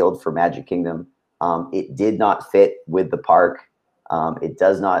left field for Magic Kingdom. It did not fit with the park. It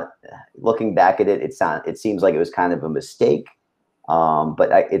does not. Looking back at it, it seems like it was kind of a mistake. But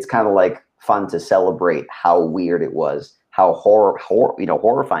it's kind of like fun to celebrate how weird it was, how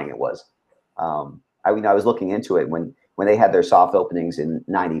horrifying it was. I was looking into it when they had their soft openings in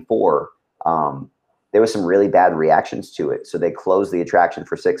 '94. There was some really bad reactions to it, so they closed the attraction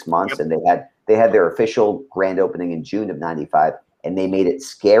for 6 months, and they had their official grand opening in June of '95, and they made it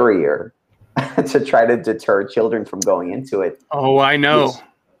scarier to try to deter children from going into it. Oh, I know.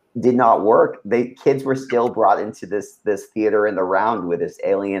 It did not work. Kids were still brought into this theater in the round where this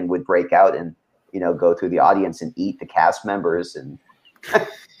alien would break out and go through the audience and eat the cast members, and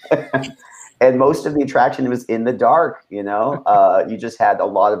and most of the attraction was in the dark. You just had a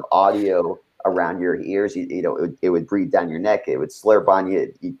lot of audio around your ears. It would breathe down your neck. It would slurp on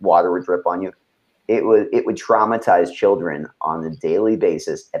you. Water would drip on you. It would traumatize children on a daily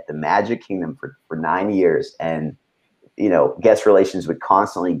basis at the Magic Kingdom for 9 years. And, guest relations would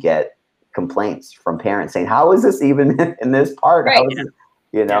constantly get complaints from parents saying, "How is this even in this park?" Right.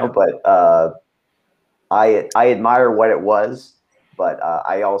 But I admire what it was, but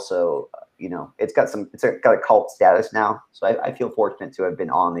I also, it's got a cult status now. So I feel fortunate to have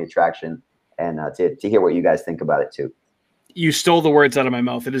been on the attraction and to hear what you guys think about it too. You stole the words out of my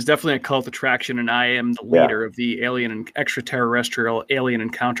mouth. It is definitely a cult attraction, and I am the leader of the Alien and Extraterrestrial Alien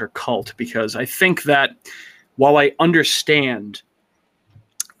Encounter cult, because I think that while I understand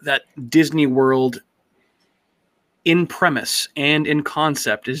that Disney World in premise and in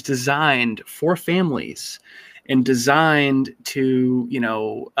concept is designed for families and designed to,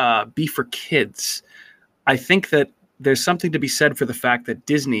 be for kids, I think that there's something to be said for the fact that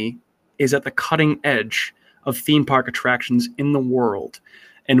Disney is at the cutting edge of theme park attractions in the world.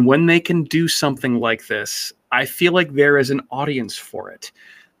 And when they can do something like this, I feel like there is an audience for it.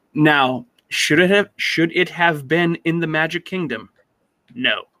 Now, should it have been in the Magic Kingdom?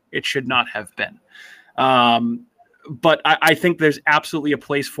 No, it should not have been. But I think there's absolutely a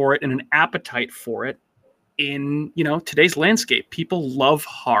place for it and an appetite for it in, today's landscape. People love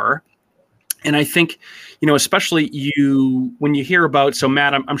horror. And I think, especially when you hear about, so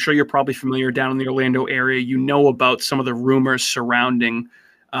Matt, I'm sure you're probably familiar down in the Orlando area, about some of the rumors surrounding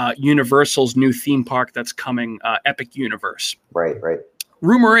Universal's new theme park that's coming, Epic Universe. Right.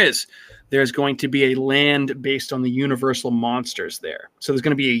 Rumor is there's going to be a land based on the Universal monsters there. So there's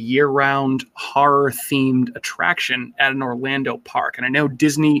going to be a year-round horror-themed attraction at an Orlando park. And I know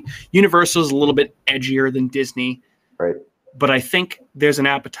Universal is a little bit edgier than Disney. Right. but I think there's an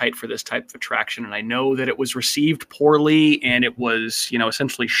appetite for this type of attraction. And I know that it was received poorly and it was,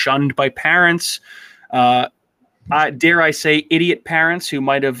 essentially shunned by parents. Dare I say, idiot parents who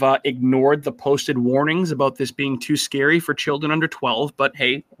might have ignored the posted warnings about this being too scary for children under 12. But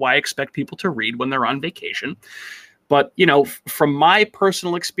hey, why expect people to read when they're on vacation? But, from my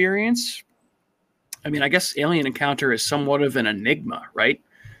personal experience, I mean, I guess Alien Encounter is somewhat of an enigma, right?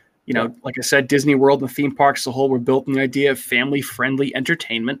 Like I said, Disney World and the theme parks as a whole were built on the idea of family-friendly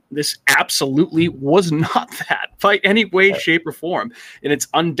entertainment. This absolutely was not that by any way, shape, or form. And it's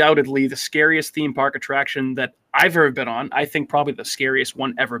undoubtedly the scariest theme park attraction that I've ever been on. I think probably the scariest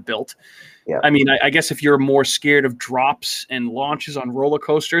one ever built. Yeah. I mean, I guess if you're more scared of drops and launches on roller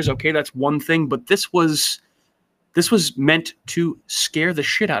coasters, okay, that's one thing. But this was meant to scare the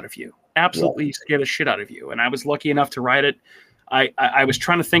shit out of you. Absolutely scare the shit out of you. And I was lucky enough to ride it. I was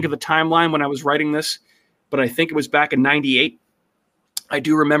trying to think of the timeline when I was writing this, but I think it was back in 98. I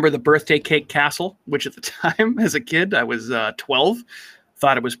do remember the Birthday Cake Castle, which at the time as a kid, I was 12,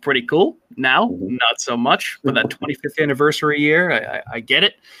 thought it was pretty cool. Now, not so much. But that 25th anniversary year, I get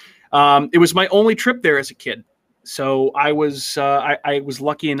it. It was my only trip there as a kid. So I was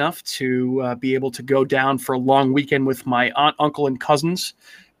lucky enough to be able to go down for a long weekend with my aunt, uncle, and cousins.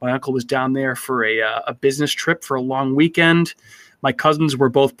 My uncle was down there for a business trip for a long weekend. My cousins were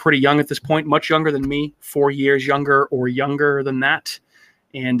both pretty young at this point, much younger than me, 4 years younger or younger than that.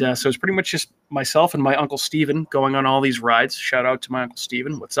 And so it's pretty much just myself and my Uncle Steven going on all these rides. Shout out to my Uncle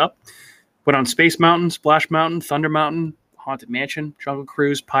Steven. What's up? Went on Space Mountain, Splash Mountain, Thunder Mountain, Haunted Mansion, Jungle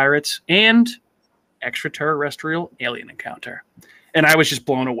Cruise, Pirates, and Extraterrestrial Alien Encounter. And I was just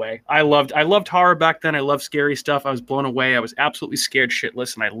blown away. I loved horror back then. I loved scary stuff. I was blown away. I was absolutely scared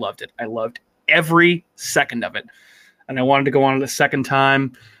shitless, and I loved it. I loved every second of it. And I wanted to go on it a second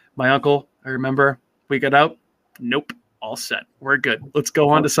time. My uncle, I remember, we got out. Nope, all set. We're good. Let's go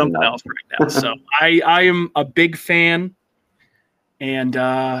on to something else right now. So I am a big fan, and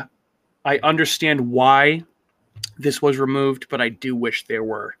I understand why this was removed, but I do wish there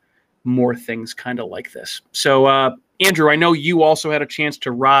were more things kind of like this. So, Andrew, I know you also had a chance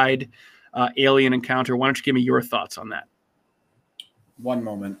to ride Alien Encounter. Why don't you give me your thoughts on that? One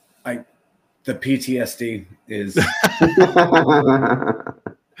moment. The PTSD is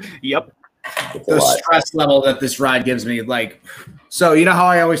Yep. The stress level that this ride gives me. So you know how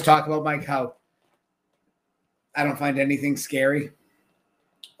I always talk about, Mike, how I don't find anything scary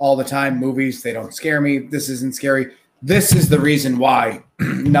all the time. Movies, they don't scare me. This isn't scary. This is the reason why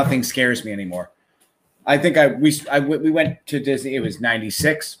nothing scares me anymore. I think we went to Disney. It was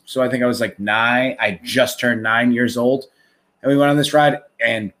 96. So I think I was like 9. I just turned 9 years old. And we went on this ride.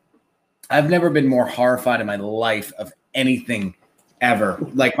 And I've never been more horrified in my life of anything ever.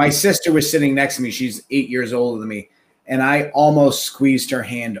 Like, my sister was sitting next to me. She's 8 years older than me. And I almost squeezed her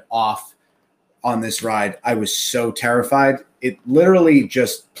hand off on this ride. I was so terrified. It literally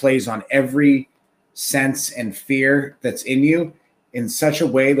just plays on every sense and fear that's in you in such a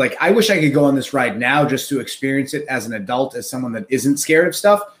way. Like, I wish I could go on this ride now just to experience it as an adult, as someone that isn't scared of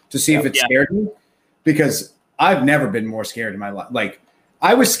stuff, to see if it scared me, because I've never been more scared in my life. Like,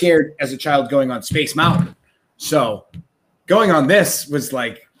 I was scared as a child going on Space Mountain. So going on this was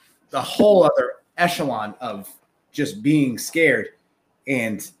like the whole other echelon of just being scared.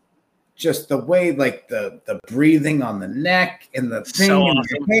 And just the way, like, the breathing on the neck and the thing in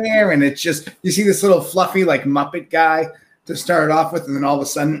the hair. And it's just, you see this little fluffy, like, Muppet guy to start off with, and then all of a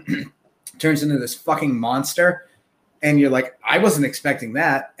sudden turns into this fucking monster. And you're like, I wasn't expecting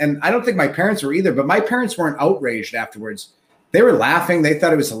that. And I don't think my parents were either, but my parents weren't outraged afterwards. They were laughing. They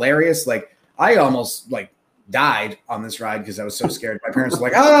thought it was hilarious. Like, I almost, like, died on this ride because I was so scared. My parents were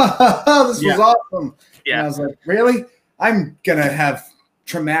like, oh, this was awesome. Yeah. And I was like, really? I'm going to have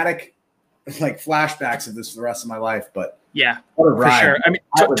traumatic, like, flashbacks of this for the rest of my life. But yeah, what a ride. For sure. I mean,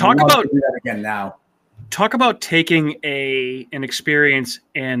 talk about do that again now. Talk about taking an experience,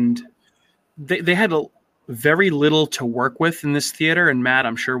 and they had very little to work with in this theater. And Matt,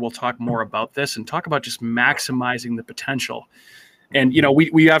 I'm sure we'll talk more about this and talk about just maximizing the potential. And, you know,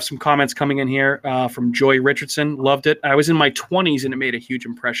 we have some comments coming in here from Joy Richardson. Loved it. I was in my 20s and it made a huge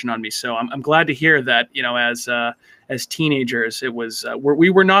impression on me. So I'm glad to hear that, you know, as teenagers, it was we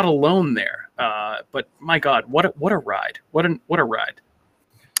were not alone there. But my God, what a ride. What a ride.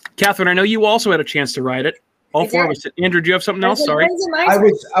 Catherine, I know you also had a chance to ride it. All four of us. Andrew, do you have something else? Sorry. I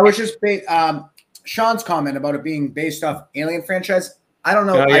was just Sean's comment about it being based off Alien franchise. I don't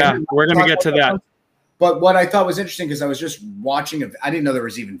know. We're going to get to that. But what I thought was interesting, because I was just watching I didn't know there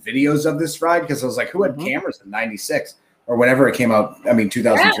was even videos of this ride, because I was like, who had cameras in 96 or whenever it came out? I mean,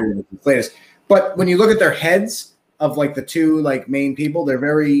 2003 was the latest. But when you look at their heads of like the two like main people. They're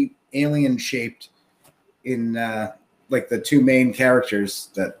very alien shaped in like the two main characters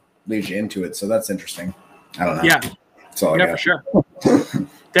that leads you into it. So that's interesting. I don't know. Yeah. That's all I got. For sure.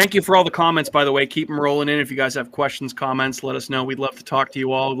 Thank you for all the comments, by the way. Keep them rolling in. If you guys have questions, comments, let us know. We'd love to talk to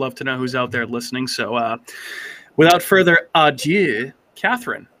you all. We'd love to know who's out there listening. So without further ado,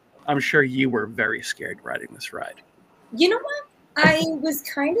 Catherine, I'm sure you were very scared riding this ride. You know what? I was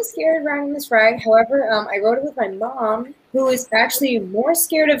kind of scared riding this ride. However, I rode it with my mom, who is actually more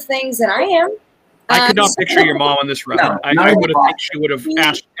scared of things than I am. I could not picture your mom on this ride. No, I would have think she would have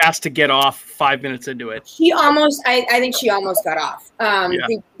asked to get off 5 minutes into it. She almost, I think she almost got off.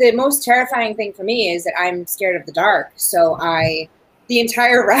 The most terrifying thing for me is that I'm scared of the dark. So the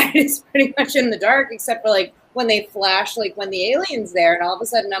entire ride is pretty much in the dark, except for like when they flash, like when the alien's there, and all of a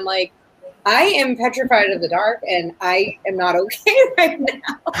sudden I'm like, I am petrified of the dark, and I am not okay right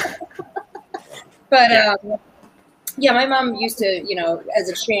now. But yeah, my mom used to, you know, as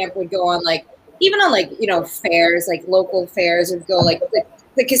a champ, would go on like, even on like, you know, fairs, like local fairs, would go like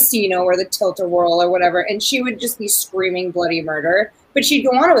the casino or the Tilt-A-Whirl or whatever, and she would just be screaming bloody murder. But she'd go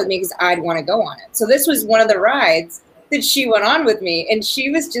on it with me because I'd want to go on it. So this was one of the rides that she went on with me, and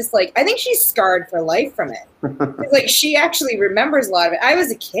she was just like, I think she's scarred for life from it. Like she actually remembers a lot of it. I was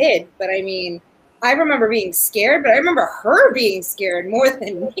a kid, but I mean, I remember being scared, but I remember her being scared more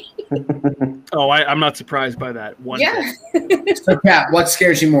than me. Oh, I'm not surprised by that. So, Kat, what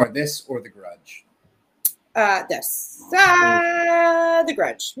scares you more, this or The Grudge? The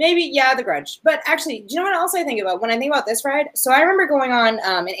Grudge. Maybe, yeah, The Grudge. But actually, do you know what else I think about when I think about this ride? So I remember going on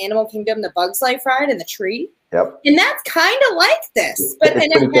in Animal Kingdom, the Bugs Life ride in the tree. Yep. And that's kind of like this, but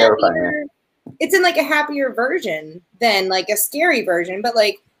in a happier, it's in like a happier version than like a scary version. But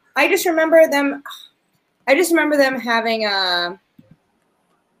like, I just remember them having I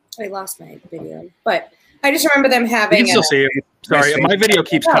lost my video, but I just remember them having. You can still see it. Sorry, my video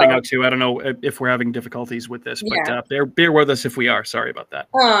keeps cutting out too. I don't know if we're having difficulties with this, but bear with us if we are. Sorry about that.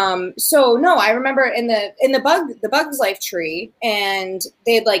 So no, I remember in the Bugs Life tree, and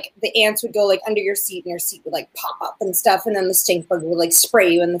they'd like the ants would go like under your seat, and your seat would like pop up and stuff, and then the stink bug would like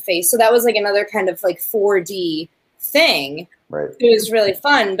spray you in the face. So that was like another kind of like 4D thing. Right. It was really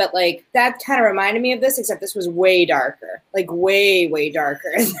fun, but like that kind of reminded me of this, except this was way darker, like way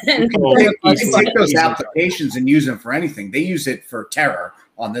darker. Than you can take those applications and use them for anything. They use it for terror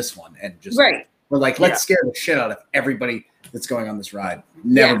on this one, and just we're like, let's scare the shit out of everybody that's going on this ride.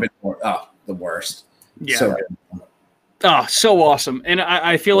 Never been more. Oh, the worst. Yeah. So good. Oh, so awesome. And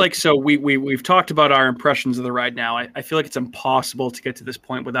I feel like we've talked about our impressions of the ride now. I feel like it's impossible to get to this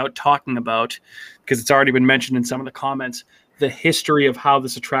point without talking about, because it's already been mentioned in some of the comments, the history of how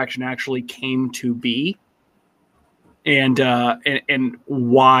this attraction actually came to be and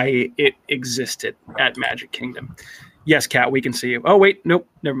why it existed at Magic Kingdom. Yes, Kat, we can see you. Oh, wait. Nope.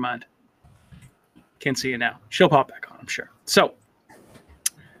 Never mind. Can't see you now. She'll pop back on, I'm sure. So,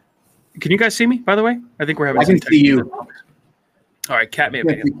 can you guys see me, by the way? I think we're having. I can see you. All right, Kat may have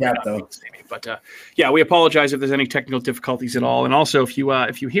been able to see me, but yeah, we apologize if there's any technical difficulties at all. And also, if you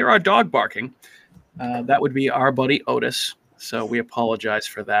hear our dog barking, that would be our buddy Otis. So we apologize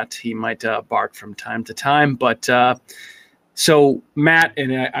for that. He might bark from time to time, but so Matt,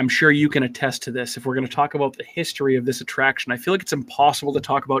 and I'm sure you can attest to this. If we're going to talk about the history of this attraction, I feel like it's impossible to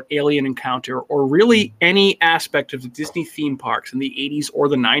talk about Alien Encounter or really any aspect of the Disney theme parks in the 80s or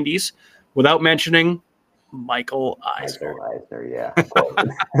the 90s without mentioning Michael Eisner.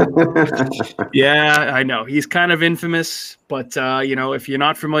 Yeah, I know. He's kind of infamous, but you know, if you're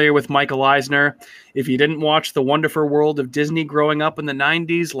not familiar with Michael Eisner, if you didn't watch The Wonderful World of Disney growing up in the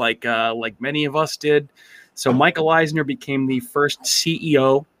 90s, like many of us did, so Michael Eisner became the first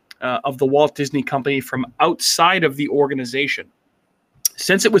CEO of the Walt Disney Company from outside of the organization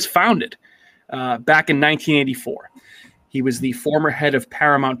since it was founded back in 1984. He was the former head of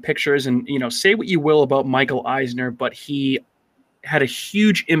Paramount Pictures, and you know, say what you will about Michael Eisner, but he had a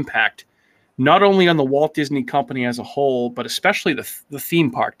huge impact not only on the Walt Disney Company as a whole, but especially the theme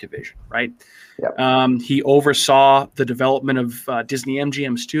park division. Right? Yep. He oversaw the development of Disney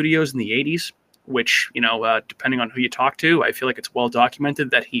MGM Studios in the 80s, which, you know, depending on who you talk to, I feel like it's well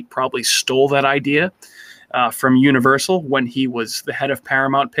documented that he probably stole that idea from Universal when he was the head of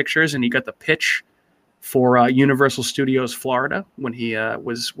Paramount Pictures, and he got the pitch for Universal Studios Florida when he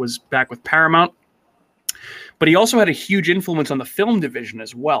was back with Paramount. But he also had a huge influence on the film division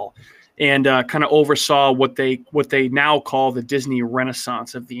as well, and kind of oversaw what they now call the Disney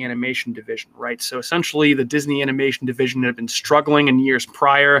Renaissance of the animation division, right? So essentially the Disney animation division had been struggling in years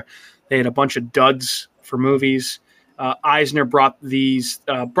prior. They had a bunch of duds for movies. Eisner brought the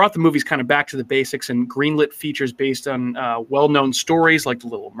movies kind of back to the basics and greenlit features based on well-known stories like The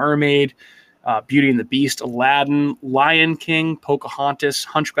Little Mermaid, Beauty and the Beast, Aladdin, Lion King, Pocahontas,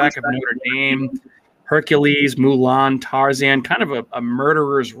 Hunchback of Notre Dame, Hercules, Mulan, Tarzan, kind of a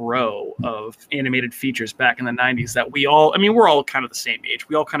murderer's row of animated features back in the 90s that we're all kind of the same age.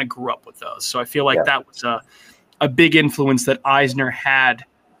 We all kind of grew up with those. So I feel like that was a big influence that Eisner had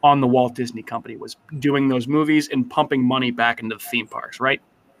on the Walt Disney Company, was doing those movies and pumping money back into the theme parks, right?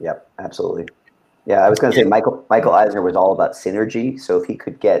 Yep, absolutely. Yeah, I was going to say Michael Eisner was all about synergy. So if he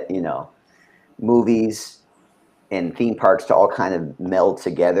could get, movies and theme parks to all kind of meld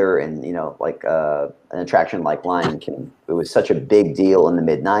together, and like an attraction like Lion King, it was such a big deal in the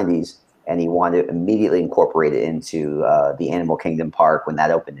mid 90s, and he wanted to immediately incorporate it into the Animal Kingdom park when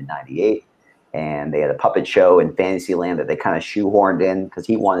that opened in 98. And they had a puppet show in Fantasyland that they kind of shoehorned in because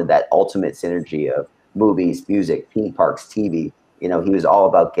he wanted that ultimate synergy of movies, music, theme parks, TV. He was all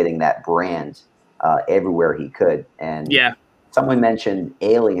about getting that brand everywhere he could. And someone mentioned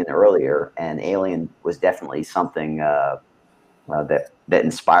Alien earlier, and Alien was definitely something that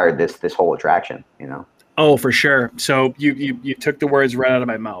inspired this whole attraction. Oh, for sure. So you took the words right out of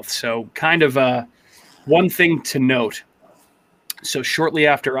my mouth. So kind of one thing to note. So shortly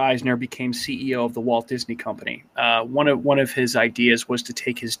after Eisner became CEO of the Walt Disney Company, one of his ideas was to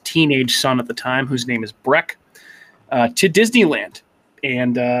take his teenage son at the time, whose name is Breck, to Disneyland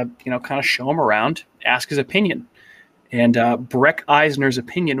and kind of show him around, ask his opinion. And Breck Eisner's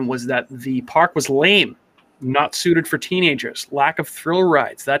opinion was that the park was lame, not suited for teenagers, lack of thrill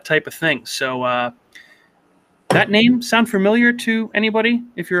rides, that type of thing. So that name sound familiar to anybody?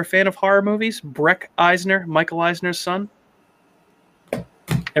 If you're a fan of horror movies, Breck Eisner, Michael Eisner's son.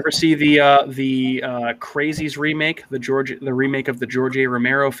 Ever see the Crazies remake, the remake of the George A.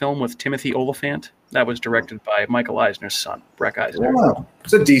 Romero film with Timothy Olyphant? That was directed by Michael Eisner's son, Breck Eisner. Wow.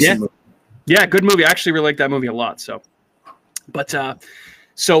 It's a decent movie. Yeah, good movie. I actually really like that movie a lot. So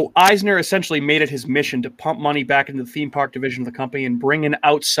Eisner essentially made it his mission to pump money back into the theme park division of the company and bring in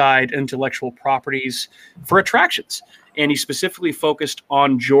outside intellectual properties for attractions. And he specifically focused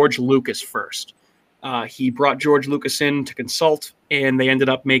on George Lucas first. He brought George Lucas in to consult, and they ended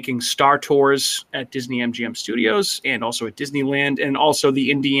up making Star Tours at Disney MGM Studios and also at Disneyland, and also the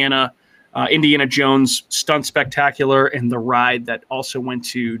Indiana Jones Stunt Spectacular and the ride that also went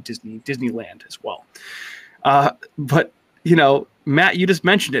to Disneyland as well. But Matt, you just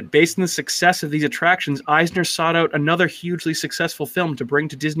mentioned it. Based on the success of these attractions, Eisner sought out another hugely successful film to bring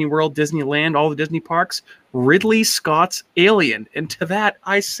to Disney World, Disneyland, all the Disney parks, Ridley Scott's Alien. And to that,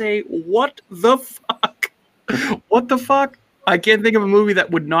 I say, what the fuck? What the fuck? I can't think of a movie that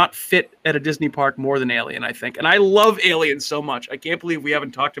would not fit at a Disney park more than Alien, I think. And I love Alien so much. I can't believe we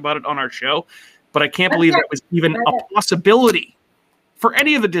haven't talked about it on our show, but I can't believe that was even a possibility for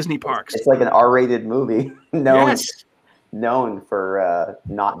any of the Disney parks. It's like an R-rated movie. Known for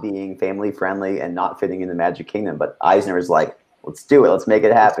not being family friendly and not fitting in the Magic Kingdom, but Eisner is like, let's do it. Let's make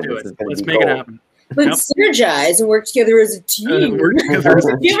it happen. Let's make it happen. Let's synergize and work together as a team.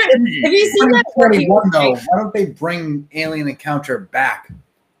 Have you seen that? 21 though. Why don't they bring Alien Encounter back?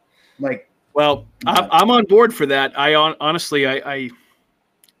 Well, I'm on board for that. Honestly, I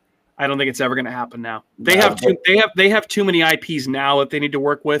don't think it's ever going to happen now. They have too many IPs now that they need to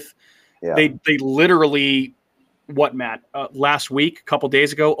work with. Yeah. They literally. What, Matt? Last week, a couple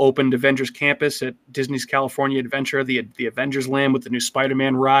days ago, opened Avengers Campus at Disney's California Adventure, the Avengers Land with the new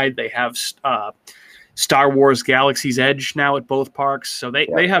Spider-Man ride. They have Star Wars Galaxy's Edge now at both parks. So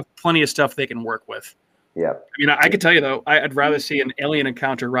they have plenty of stuff they can work with. Yeah. I could tell you, though, I'd rather see an Alien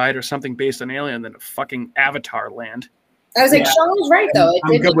Encounter ride or something based on Alien than a fucking Avatar land. I was like, Sean was right, though.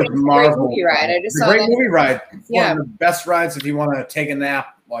 I'm good with Marvel. Movie ride. I just it's a saw great that. movie ride. Yeah. One of the best rides if you want to take a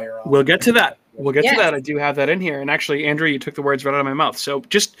nap while you're on. We'll get to that. I do have that in here. And actually, Andrew, you took the words right out of my mouth. So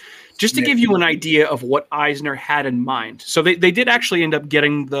just to give you an idea of what Eisner had in mind. So they did actually end up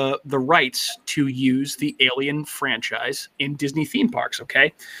getting the rights to use the Alien franchise in Disney theme parks,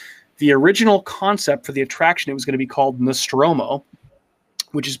 okay? The original concept for the attraction, it was going to be called Nostromo,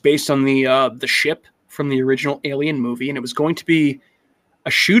 which is based on the ship from the original Alien movie. And it was going to be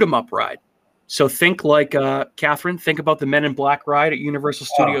a shoot-'em-up ride. So think like, Catherine, think about the Men in Black ride at Universal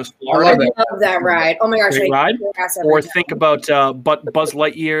Studios Florida. I love that ride. Oh my gosh. Ride. Or think about Buzz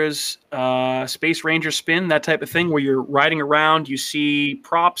Lightyear's Space Ranger spin, that type of thing, where you're riding around, you see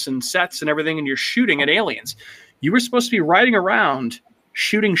props and sets and everything, and you're shooting at aliens. You were supposed to be riding around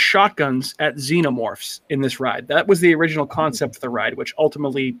shooting shotguns at xenomorphs in this ride. That was the original concept of the ride, which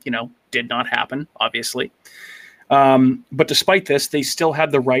ultimately, did not happen, obviously. But despite this, they still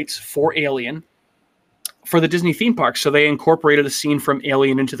had the rights for Alien. for the Disney theme park. So they incorporated a scene from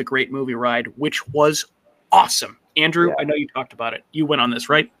Alien into the Great Movie Ride, which was awesome. Andrew, Yeah. I know you talked about it. You went on this,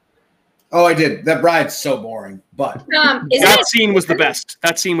 right? Oh, I did. That ride's so boring, but That scene was the best.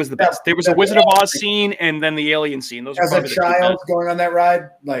 That scene was the best. There was a Wizard of Oz scene and then the Alien scene. Those as were a probably the two child best. going on that ride,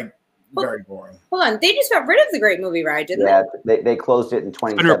 like very boring. Hold on, they just got rid of the Great Movie Ride, didn't Yeah, they closed it in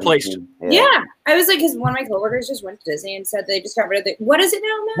 2017. replaced. they? Yeah, I was like, because one of my coworkers just went to Disney and said they just got rid of the. What is it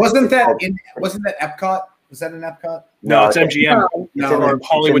now, Matt? Wasn't that Epcot? Was that an Epcot? No, it's MGM Oh, No, or it's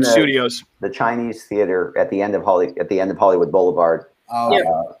Hollywood in the- Studios. The Chinese theater at the end of Hollywood Boulevard. Oh, Yeah.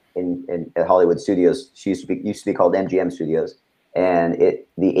 At Hollywood Studios. She used to be called MGM Studios, and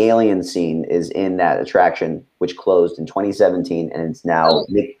the Alien scene is in that attraction, which closed in 2017, and it's now Oh.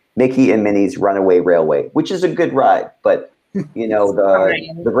 Mickey and Minnie's Runaway Railway, which is a good ride, but you know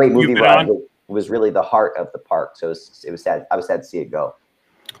the Great Movie You've been Ride on? was really the heart of the park, so it was sad. I was sad to see it go.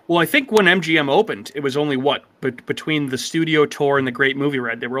 Well, I think when MGM opened, it was only between the studio tour and the Great Movie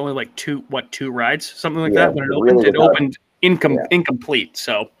Ride, there were only like two rides, something like Yeah, that. When it it opened, really it was. opened incomplete.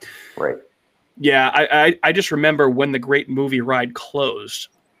 So, Right. yeah, I just remember when the Great Movie Ride closed,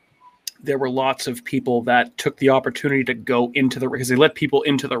 there were lots of people that took the opportunity to go because they let people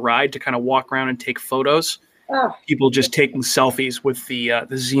into the ride to kind of walk around and take photos. Oh, People just taking selfies with the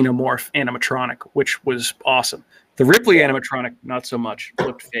Xenomorph animatronic, which was awesome. The Ripley animatronic, not so much,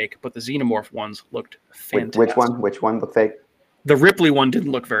 looked fake, but the Xenomorph ones looked fantastic. Which one looked fake? The Ripley one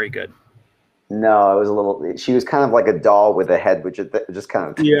didn't look very good. No, it was a little. She was kind of like a doll with a head, which just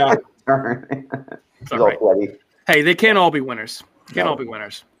kind of Yeah. turned. It's It all was right. all sweaty. Hey, they can't all be winners. No.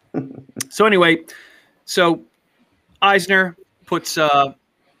 So anyway, Eisner puts a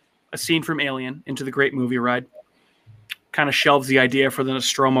scene from Alien into the Great Movie Ride. Kind of shelves the idea for the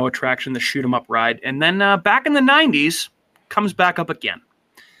Nostromo attraction, the shoot 'em up ride, and then back in the 90s, comes back up again.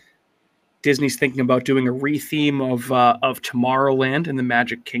 Disney's thinking about doing a retheme of Tomorrowland in the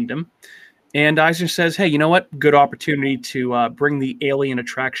Magic Kingdom. And Eisner says, hey, you know what? Good opportunity to bring the Alien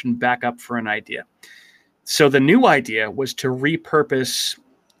attraction back up for an idea. So the new idea was to repurpose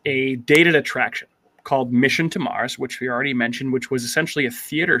a dated attraction called Mission to Mars, which we already mentioned, which was essentially a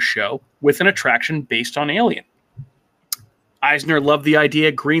theater show with an attraction based on Alien. Eisner loved the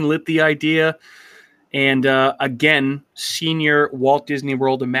idea, greenlit the idea, and again, senior Walt Disney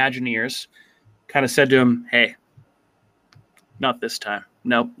World Imagineers kind of said to him, hey, not this time.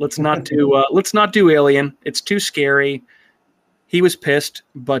 No, let's not do Alien. It's too scary. He was pissed,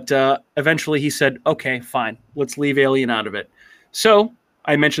 but eventually he said, okay, fine. Let's leave Alien out of it. So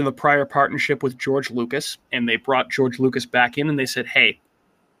I mentioned the prior partnership with George Lucas, and they brought George Lucas back in, and they said, hey,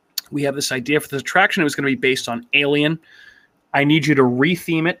 we have this idea for this attraction. It was going to be based on Alien. I need you to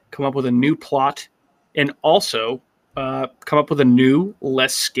retheme it, come up with a new plot, and also come up with a new,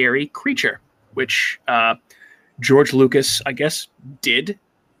 less scary creature, which George Lucas, I guess, did.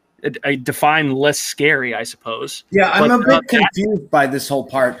 I define less scary, I suppose. yeah. I'm But, a bit confused by this whole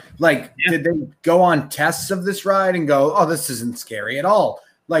part. Like, did they go on tests of this ride and go, "Oh, this isn't scary at all"?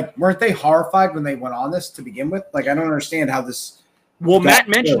 Like, weren't they horrified when they went on this to begin with? Like, I don't understand how this. Well, Matt That's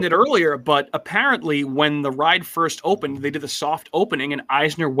mentioned true. it earlier, but apparently when the ride first opened, they did the soft opening, and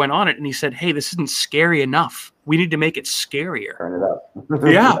Eisner went on it, and he said, hey, this isn't scary enough. We need to make it scarier. Turn it up.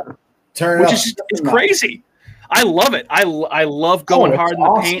 Yeah, Turn it which up. is it's crazy. I love it. I love going it's hard in the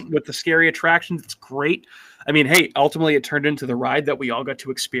awesome. paint with the scary attractions. It's great. I mean, hey, ultimately it turned into the ride that we all got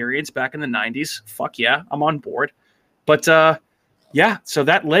to experience back in the 90s. Fuck yeah, I'm on board. But yeah, so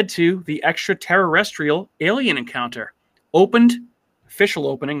that led to the extraterrestrial alien encounter. Official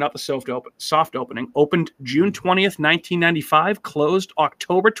opening, not the soft opening, opened June 20th, 1995, closed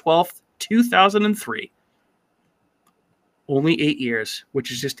October 12th, 2003. Only 8 years,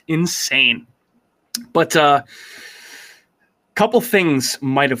 which is just insane. But couple things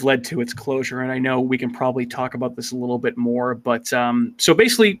might have led to its closure, and I know we can probably talk about this a little bit more. But so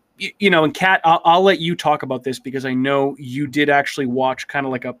basically, and Kat, I'll let you talk about this because I know you did actually watch kind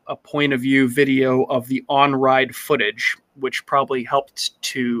of like a point of view video of the on-ride footage, which probably helped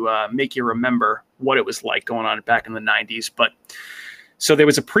to make you remember what it was like going on back in the 90s. But so there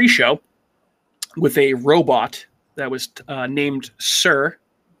was a pre-show with a robot that was named Sir.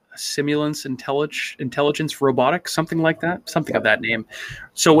 Simulance Intelligence Robotics, something like that, something of that name.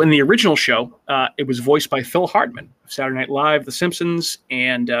 So in the original show, it was voiced by Phil Hartman of Saturday Night Live, The Simpsons,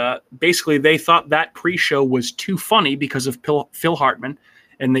 and basically they thought that pre-show was too funny because of Phil Hartman,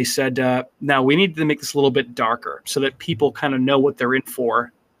 and they said, now we need to make this a little bit darker so that people kind of know what they're in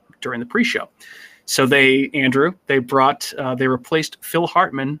for during the pre-show. So they replaced Phil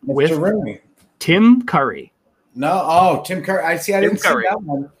Hartman with Rooney. Tim Curry. No, Tim Curry. I didn't see Curry. that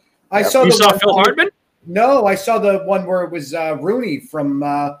one. Yeah. I saw You the saw one- Phil Hartman? No, I saw the one where it was Rooney from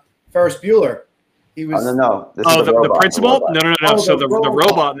Ferris Bueller. He was. No. This Oh, is the robot, principal? robot. No. Oh, So the the robot in the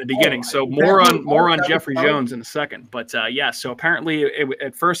robot. beginning. So more on Jeffrey Jones in a second. But yeah, so apparently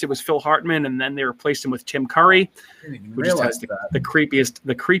at first it was Phil Hartman, and then they replaced him with Tim Curry, who just has the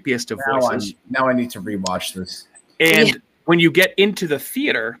creepiest of voices. Now I need to rewatch this. And when you get into the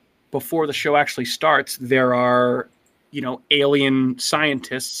theater before the show actually starts, there are, alien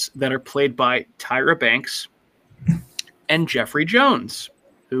scientists that are played by Tyra Banks and Jeffrey Jones,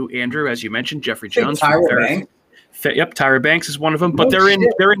 who, Andrew, as you mentioned, Jeffrey Jones. Tyra Banks? Yep, Tyra Banks is one of them, but they're in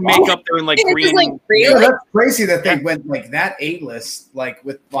makeup, they're in like green. Really? Yeah, that's crazy that they went like that A-list, like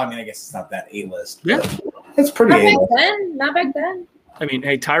with. Well, I mean, I guess it's not that A-list. Yeah, it's pretty Not back A-list. then. Not back then. I mean,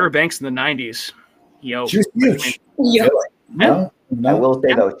 hey, Tyra Banks in the '90s, yo, She was huge. Yo. yeah. I will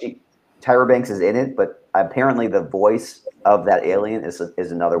say though, Tyra Banks is in it, but apparently the voice of that alien is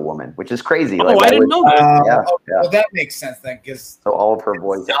another woman, which is crazy. Oh, I didn't know that. Yeah. Well, that makes sense then, because So all of her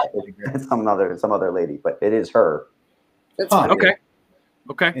voice is some other lady, but it is her. That's Huh. funny.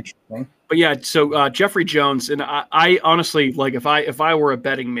 Okay. interesting. But yeah, so Jeffrey Jones, and I honestly, like, if I were a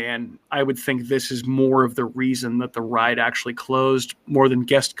betting man, I would think this is more of the reason that the ride actually closed more than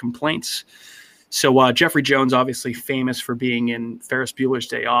guest complaints. So Jeffrey Jones, obviously famous for being in Ferris Bueller's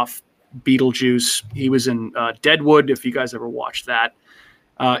Day Off, Beetlejuice. He was in Deadwood, if you guys ever watched that.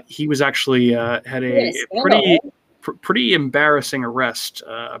 He was actually had a pretty embarrassing arrest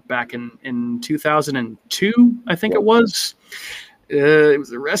back in 2002, I think it was. He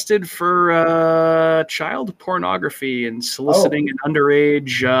was arrested for child pornography and soliciting an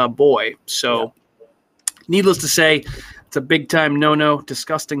underage boy. So, needless to say, it's a big-time no-no,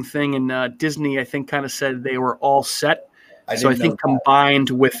 disgusting thing. And Disney, I think, kind of said they were all set. So I think combined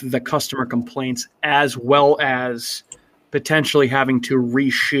with the customer complaints, as well as potentially having to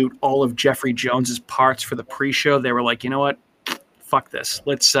reshoot all of Jeffrey Jones's parts for the pre-show, they were like, you know what? Fuck this.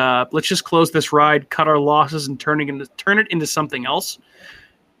 Let's just close this ride, cut our losses, and turn it into something else,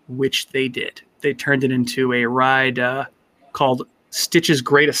 which they did. They turned it into a ride called Stitch's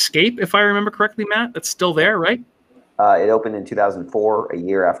Great Escape, if I remember correctly, Matt. That's still there, right? It opened in 2004, a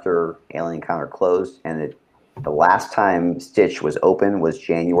year after Alien Encounter closed, and the last time Stitch was open was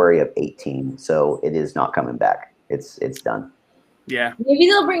January of 18. So it is not coming back. It's done. Yeah. Maybe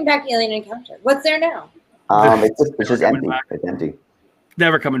they'll bring back Alien Encounter. What's there now? It's just empty. back. It's empty.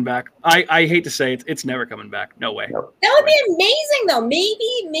 Never coming back. I hate to say it, it's never coming back. No way. Nope. That would be amazing, though.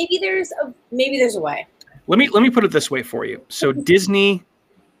 Maybe there's a way. Let me put it this way for you. So Disney,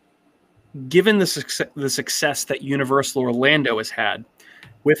 given the success that Universal Orlando has had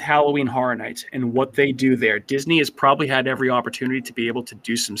with Halloween Horror Nights and what they do there, Disney has probably had every opportunity to be able to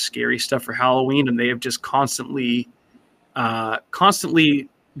do some scary stuff for Halloween, and they have just constantly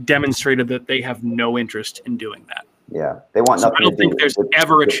demonstrated that they have no interest in doing that. Yeah, they want So nothing. I don't think there's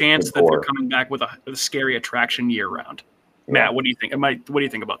ever a chance that they're horror. coming back with a scary attraction year round. Yeah. Matt, what do you think? What do you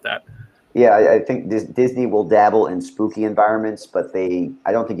think about that? Yeah, I think Disney will dabble in spooky environments, but I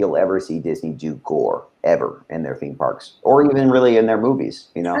don't think you'll ever see Disney do gore ever in their theme parks, or even really in their movies.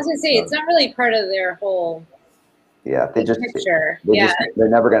 You know, I was gonna say it's not really part of their whole yeah, picture. they're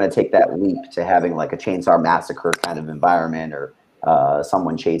never going to take that leap to having like a Chainsaw Massacre kind of environment, or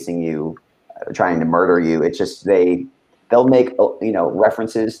someone chasing you, trying to murder you. It's just they'll make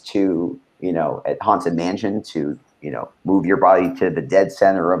references to at Haunted Mansion to move your body to the dead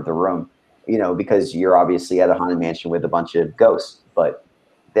center of the room. Because you're obviously at a haunted mansion with a bunch of ghosts, but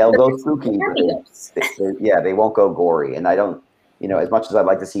they'll go spooky. They won't go gory. And I don't, as much as I'd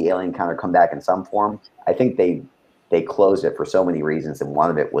like to see Alien Encounter come back in some form, I think they closed it for so many reasons. And one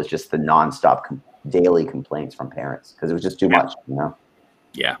of it was just the nonstop daily complaints from parents because it was just too much,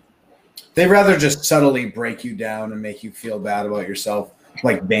 Yeah. They'd rather just subtly break you down and make you feel bad about yourself,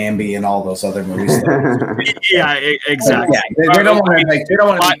 like Bambi and all those other movies. Yeah, exactly. Yeah, they don't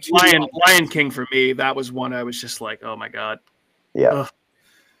want to. Lion King for me, that was one I was just like, oh my god. Yeah. Ugh.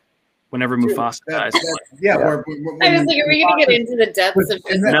 Whenever Mufasa dies. Yeah. I was like, are we gonna get into the depths of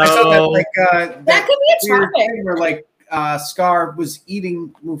this? I saw that, That could be a topic. thing where Scar was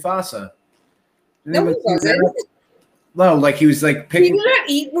eating Mufasa. No, he wasn't. No, like he was like He picking. did not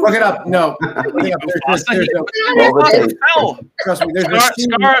eat. Look it up. No. Trust me.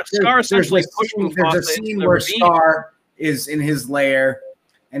 Scar essentially pushed There's a Mufasa scene into the where ravine. Scar is in his lair,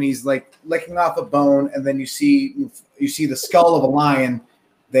 and he's like licking off a bone, and then you see the skull of a lion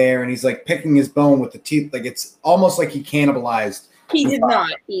there, and he's like picking his bone with the teeth. Like it's almost like he cannibalized. He did not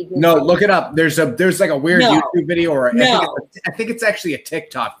eat. No, look it up. There's like a weird No. YouTube video, or No. I think it's actually a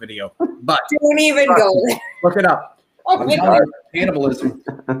TikTok video. But Don't even go there. look it up. Oh my God. Cannibalism.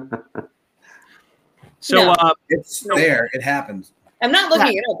 So No. It's there. It happens. I'm not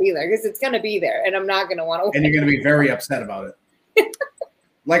looking it up either because it's going to be there, and I'm not going to want to. And you're going to be very upset about it.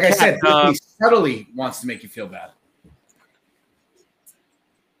 Like I said, Disney subtly wants to make you feel bad.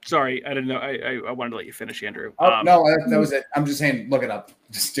 Sorry, I didn't know. I wanted to let you finish, Andrew. Oh, no, that was it. I'm just saying, look it up.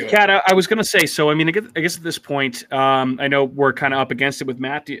 Just do it. Kat, I was going to say. So, I mean, I guess at this point, I know we're kind of up against it with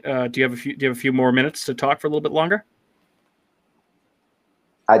Matt. Do you have a few more minutes to talk for a little bit longer?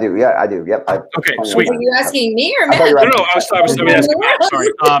 I do. Yeah, I do. Yep. Okay, sweet. Are you asking me or Matt? No, I was asking Matt. Sorry.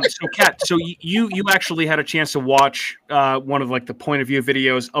 So, Kat, so you actually had a chance to watch one of like the point of view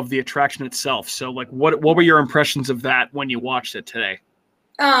videos of the attraction itself. So, like, what were your impressions of that when you watched it today?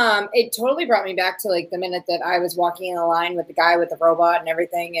 It totally brought me back to like the minute that I was walking in the line with the guy with the robot and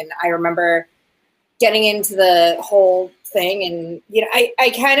everything. And I remember getting into the whole thing, and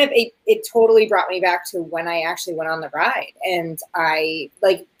I kind of it totally brought me back to when I actually went on the ride, and I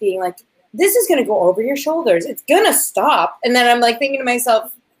like being like, this is gonna go over your shoulders, it's gonna stop. And then I'm like thinking to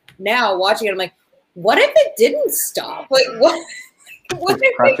myself now watching it, I'm like, what if it didn't stop? Like what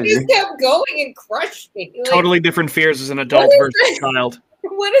if it just kept going and crushed me? Like, totally different fears as an adult versus a child.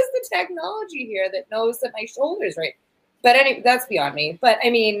 What is the technology here that knows that my shoulder's right? But anyway, that's beyond me. But I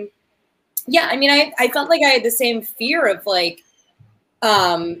mean, yeah, I mean, I felt like I had the same fear of like,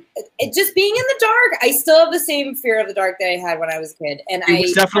 it just being in the dark. I still have the same fear of the dark that I had when I was a kid. And it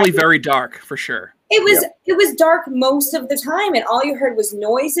was definitely very dark for sure. It was dark most of the time. And all you heard was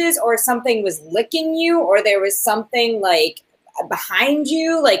noises, or something was licking you, or there was something like behind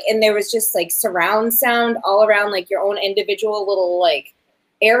you. Like, and there was just like surround sound all around, like your own individual little like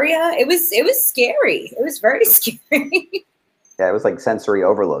area. It was scary. It was very scary. Yeah, it was like sensory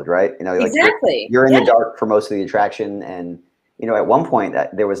overload, right? Like exactly. You're in the dark for most of the attraction, and at one point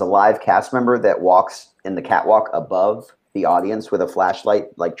there was a live cast member that walks in the catwalk above the audience with a flashlight,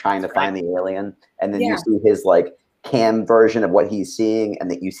 like trying to find the alien, and then you see his like cam version of what he's seeing,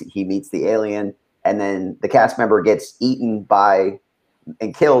 and that he meets the alien, and then the cast member gets eaten by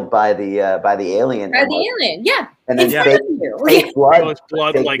and killed by the alien. By the alien, yeah. And then fake blood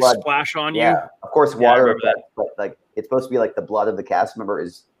splash on you. Yeah, of course, water. But like it's supposed to be like the blood of the cast member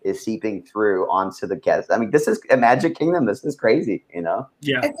is seeping through onto the cast. I mean, this is a Magic Kingdom. This is crazy,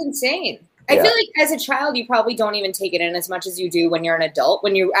 Yeah, it's insane. I feel like as a child, you probably don't even take it in as much as you do when you're an adult.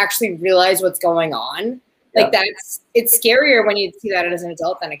 When you actually realize what's going on, like it's scarier when you see that as an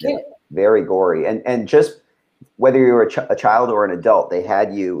adult than a kid. Yeah. Very gory, and just whether you were a child or an adult, they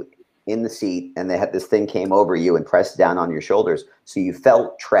had you in the seat, and they had this thing came over you and pressed down on your shoulders, so you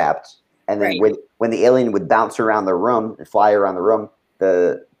felt trapped. And then when the alien would bounce around the room and fly around the room,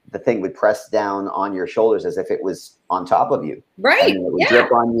 the thing would press down on your shoulders as if it was on top of you. Right. And it would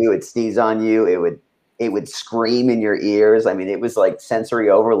drip on you. It'd sneeze on you. It would scream in your ears. I mean, it was like sensory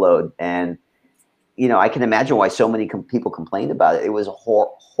overload. And I can imagine why so many people complained about it. It was a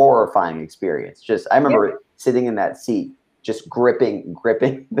horrifying experience. I remember sitting in that seat, just gripping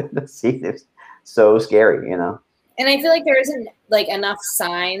the seat. It was so scary, And I feel like there isn't like enough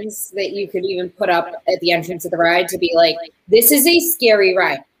signs that you could even put up at the entrance of the ride to be like, this is a scary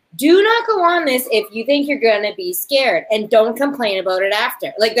ride. Do not go on this if you think you're going to be scared, and don't complain about it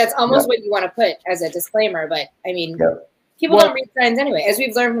after. Like that's almost what you want to put as a disclaimer. But I mean, people don't read signs anyway, as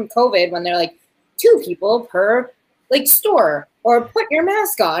we've learned from COVID, when they're like 2 people per like store, or put your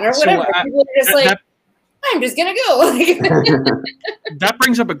mask on or whatever. People are just like, I'm just going to go. That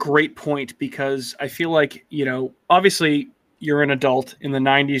brings up a great point, because I feel like, obviously you're an adult in the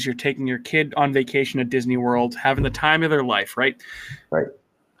 90s, you're taking your kid on vacation at Disney World, having the time of their life, right? Right.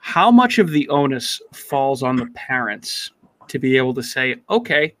 How much of the onus falls on the parents to be able to say,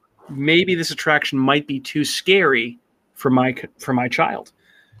 okay, maybe this attraction might be too scary for my child?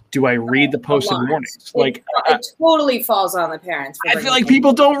 Do I read the posted warnings? Like it totally falls on the parents. I feel like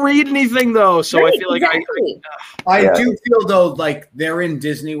people don't read anything though, so I feel like I do feel though like they're in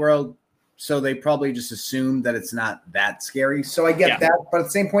Disney World, so they probably just assume that it's not that scary. So I get that, but at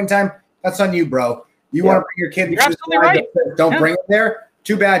the same point in time, that's on you, bro. You want to bring your kid? You're absolutely right. Don't bring them there.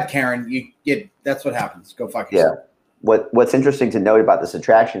 Too bad, Karen. You get that's what happens. Go fuck yourself. Yeah. What's interesting to note about this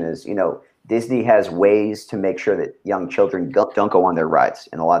attraction is, Disney has ways to make sure that young children don't go on their rides.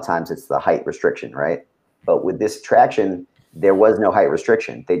 And a lot of times it's the height restriction, right? But with this attraction, there was no height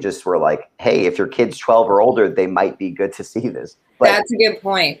restriction. They just were like, hey, if your kid's 12 or older, they might be good to see this. But that's a good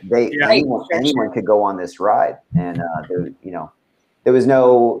point. Anyone could go on this ride. And, there was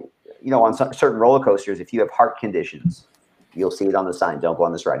no, on certain roller coasters, if you have heart conditions, you'll see it on the sign, don't go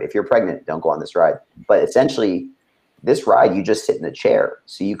on this ride. If you're pregnant, don't go on this ride. But essentially, this ride, you just sit in a chair.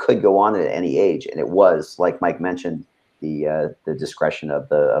 So you could go on it at any age. And it was, like Mike mentioned, the discretion of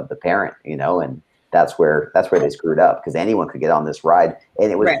the parent, and that's where they screwed up, because anyone could get on this ride,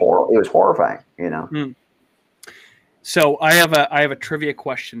 and it was it was horrifying, you know. So I have a trivia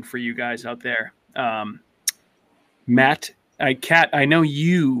question for you guys out there. Matt, Kat, I know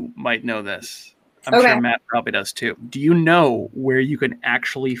you might know this. I'm sure Matt probably does too. Do you know where you can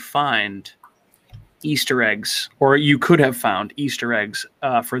actually find Easter eggs, or you could have found Easter eggs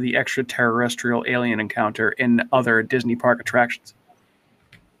for the extraterrestrial alien encounter in other Disney park attractions?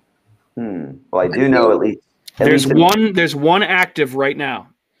 Well, I do know at least. There's one active right now,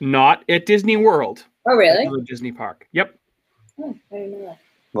 not at Disney World. Oh, really? Another Disney park. Yep. Oh, I didn't know that.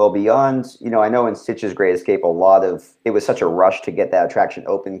 Well, beyond, I know in Stitch's Great Escape, it was such a rush to get that attraction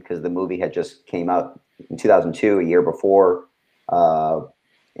open because the movie had just came out in 2002, a year before.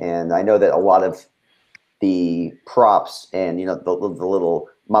 And I know that a lot of the props and, the little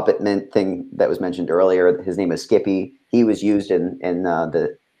Muppet Mint thing that was mentioned earlier, his name is Skippy. He was used in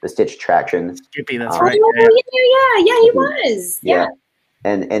the Stitch attraction. Skippy, that's right. Yeah, he was. Yeah.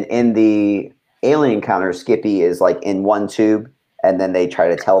 And in the alien encounter, Skippy is like in one tube, and then they try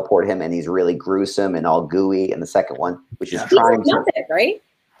to teleport him, and he's really gruesome and all gooey in the second one, which is trying to. Muppet, right?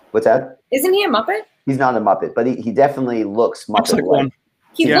 What's that? Isn't he a Muppet? He's not a Muppet, but he definitely looks Muppet-like. Like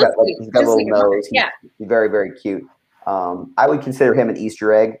he's got a little nose. Yeah. He's very, very cute. I would consider him an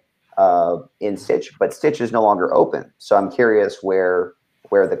Easter egg in Stitch, but Stitch is no longer open. So I'm curious where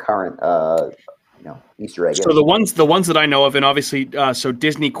the current Easter egg is. So the ones that I know of, and obviously, so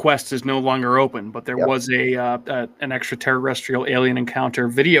Disney Quest is no longer open, but there was an extraterrestrial alien encounter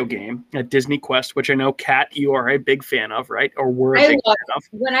video game at Disney Quest, which I know, Kat, you are a big fan of, right? Or were a big fan of.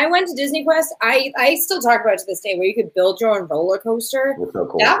 When I went to Disney Quest, I still talk about it to this day, where you could build your own roller coaster. So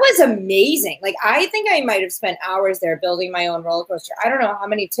cool. That was amazing. Like, I think I might have spent hours there building my own roller coaster. I don't know how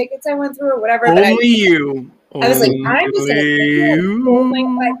many tickets I went through or whatever. Only you. I was like, I'm just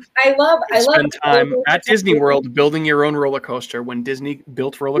gonna. I love time at Disney World building your own roller coaster when Disney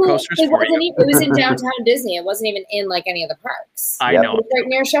built roller coasters for you. It was in downtown Disney. It wasn't even in like any of the parks. I know. It was right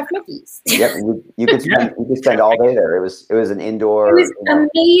near Chef Mickey's. Yep, you could spend all day there. It was an indoor. It was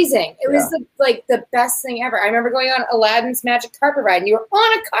amazing. It was the best thing ever. I remember going on Aladdin's Magic Carpet Ride, and you were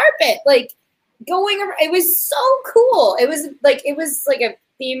on a carpet, like going around. It was so cool. It was like a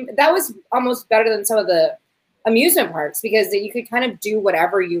theme that was almost better than some of the amusement parks, because you could kind of do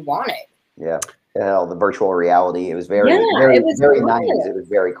whatever you wanted. Yeah. The virtual reality. It was very 90s. It was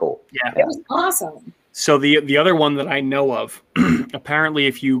very cool. Yeah. It was awesome. So the other one that I know of, apparently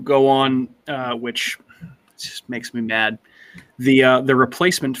if you go on, which just makes me mad, the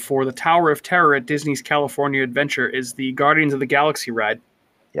replacement for the Tower of Terror at Disney's California Adventure is the Guardians of the Galaxy ride.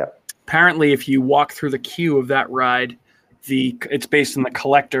 Yep. Apparently if you walk through the queue of that ride, it's based on the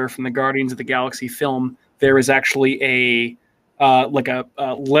Collector from the Guardians of the Galaxy film. There is actually a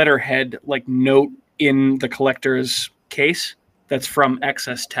letterhead note in the Collector's case that's from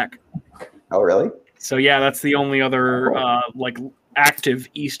XS Tech. Oh, really? So yeah, that's the only other active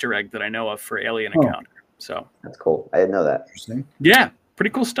Easter egg that I know of for Alien Encounter. So that's cool. I didn't know that. Interesting. Yeah, pretty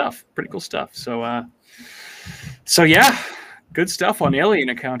cool stuff. So yeah, good stuff on Alien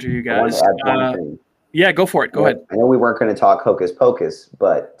Encounter, you guys. Yeah, go for it. Go ahead. I know we weren't going to talk Hocus Pocus,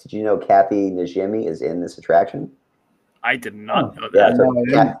 but did you know Kathy Najimy is in this attraction? I did not know that.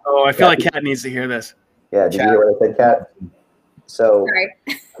 Yeah, I feel like Kat needs to hear this. Yeah, did you hear what I said, Kat? So,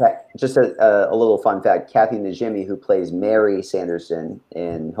 just a little fun fact: Kathy Najimy, who plays Mary Sanderson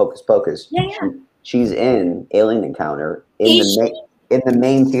in Hocus Pocus, she's in Alien Encounter in the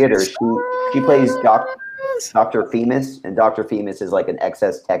main theater. She plays Dr. Femus, and Dr. Femus is like an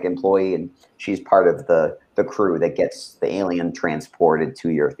XS Tech employee, and she's part of the crew that gets the alien transported to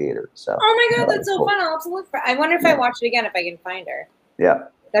your theater. So, oh my God, that's so fun! I'll have to look for. I wonder if I watch it again, if I can find her. Yeah,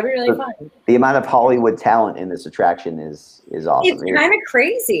 that'd be really fun. The amount of Hollywood talent in this attraction is awesome. It's kind of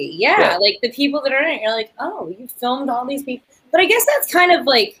crazy, yeah. Like the people that are in it, you're like, oh, you filmed all these people. But I guess that's kind of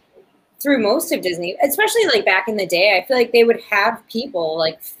like through most of Disney, especially like back in the day. I feel like they would have people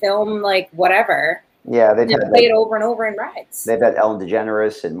like film like whatever. Yeah, they play it over and over in rides. They've had Ellen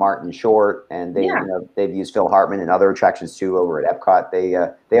DeGeneres and Martin Short, and they've used Phil Hartman and other attractions too over at Epcot.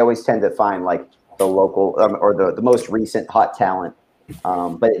 They always tend to find like the local or the most recent hot talent,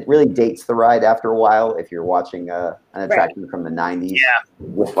 but it really dates the ride after a while. If you're watching an attraction from the 90s,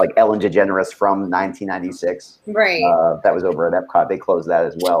 with like Ellen DeGeneres from 1996, right? That was over at Epcot. They closed that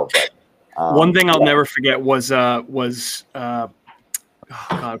as well. But one thing I'll never forget was oh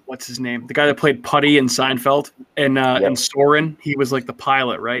God, what's his name? The guy that played Putty in Seinfeld and Soren. He was like the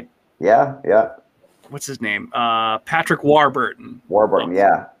pilot, right? Yeah. What's his name? Patrick Warburton.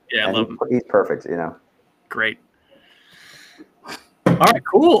 Yeah, I love him. He's perfect, Great. All right,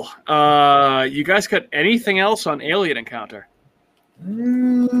 cool. You guys got anything else on Alien Encounter?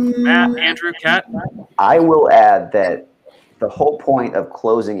 Matt, Andrew, Kat? I will add that the whole point of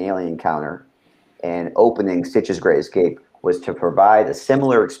closing Alien Encounter and opening Stitch's Great Escape was to provide a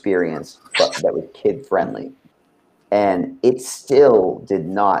similar experience, but that was kid-friendly. And it still did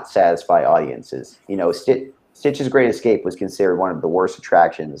not satisfy audiences. You know, Stitch's Great Escape was considered one of the worst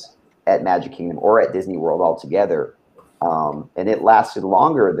attractions at Magic Kingdom or at Disney World altogether. And it lasted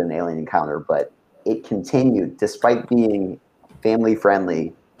longer than Alien Encounter, but it continued despite being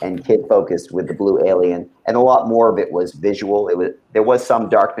family-friendly and kid-focused with the Blue Alien, and a lot more of it was visual. There was some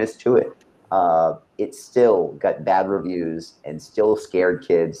darkness to it. It still got bad reviews and still scared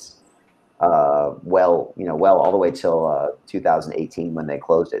kids. Well, all the way till 2018 when they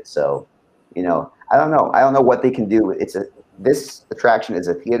closed it. So, I don't know. I don't know what they can do. This attraction is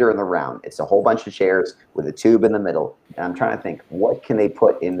a theater in the round. It's a whole bunch of chairs with a tube in the middle. And I'm trying to think, what can they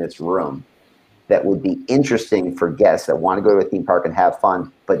put in this room that would be interesting for guests that want to go to a theme park and have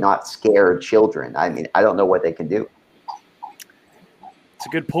fun, but not scare children? I mean, I don't know what they can do. It's a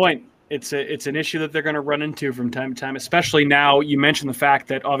good point. It's an issue that they're going to run into from time to time, especially now. You mentioned the fact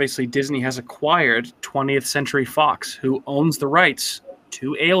that obviously Disney has acquired 20th Century Fox, who owns the rights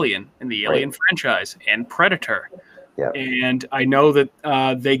to Alien and the Alien franchise and Predator. Yep. And I know that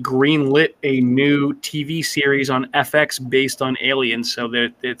they greenlit a new TV series on FX based on Alien, so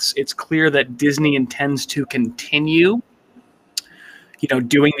that it's clear that Disney intends to continue,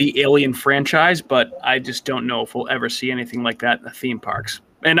 doing the Alien franchise. But I just don't know if we'll ever see anything like that in the theme parks.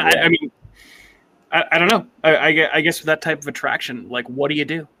 And I mean, I don't know. I guess with that type of attraction, like, what do you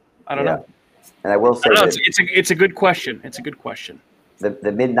do? I don't know. And I will say it's a good question. It's a good question.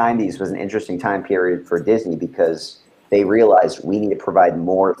 The mid-'90s was an interesting time period for Disney because they realized we need to provide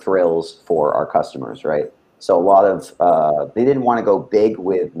more thrills for our customers, right? So a lot of they didn't want to go big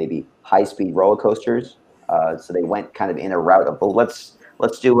with maybe high-speed roller coasters, so they went kind of in a route of, well, let's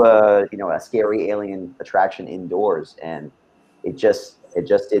do a scary alien attraction indoors, and it just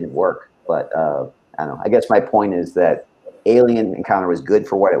didn't work. But I don't know. I guess my point is that Alien Encounter was good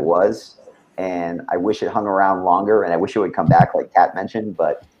for what it was, and I wish it hung around longer, and I wish it would come back, like Kat mentioned.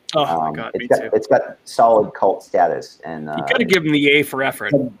 But my God, it's got solid cult status, and you got to give them the A for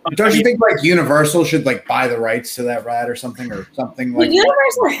effort. Don't you think like Universal should like buy the rights to that ride or something like?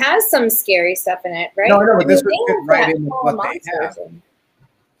 Universal has some scary stuff in it, right? No, but this would fit right in with what they have.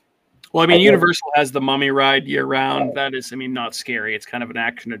 Well, I mean, Universal has the Mummy ride year round. That is, not scary. It's kind of an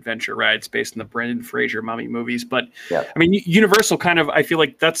action adventure ride. It's based on the Brendan Fraser Mummy movies. But I mean, Universal I feel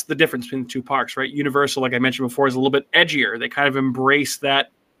like that's the difference between the two parks, right? Universal, like I mentioned before, is a little bit edgier. They kind of embrace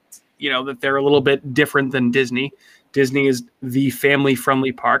that, that they're a little bit different than Disney. Disney is the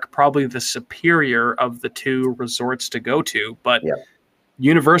family-friendly park, probably the superior of the two resorts to go to. But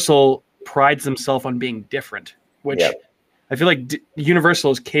Universal prides themselves on being different, which I feel like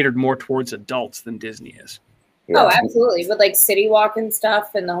Universal is catered more towards adults than Disney is. Oh, absolutely. With like City Walk and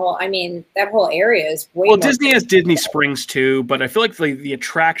stuff and that whole area is way more. Disney has Disney Springs too, but I feel like the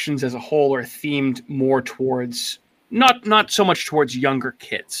attractions as a whole are themed more towards, not so much towards younger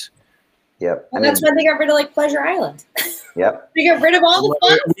kids. Yep. And that's why they got rid of like Pleasure Island. Yep. They got rid of all the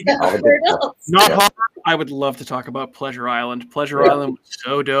fun stuff for adults. Not horror. I would love to talk about Pleasure Island. Pleasure Island was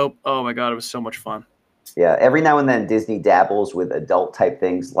so dope. Oh my God, it was so much fun. Yeah, every now and then Disney dabbles with adult type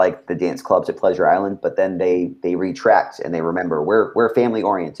things like the dance clubs at Pleasure Island, but then they retract and they remember we're family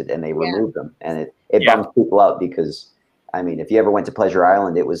oriented and they remove them, and it bums people out because if you ever went to Pleasure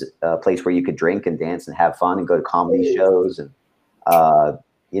Island, it was a place where you could drink and dance and have fun and go to comedy shows and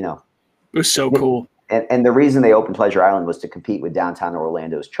it was so cool. And the reason they opened Pleasure Island was to compete with downtown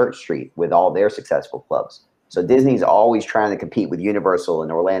Orlando's Church Street with all their successful clubs. So Disney's always trying to compete with Universal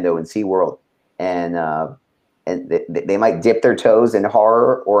and Orlando and SeaWorld. And they might dip their toes in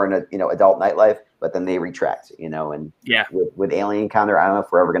horror or in adult nightlife, but then they retract, and with Alien Encounter, I don't know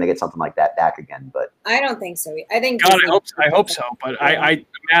if we're ever going to get something like that back again, but I don't think so. I think God, I hope so, but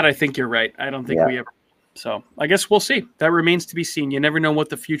Matt, I think you're right. I don't think we ever. So I guess we'll see. That remains to be seen. You never know what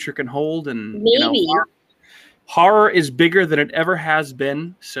the future can hold, and maybe horror is bigger than it ever has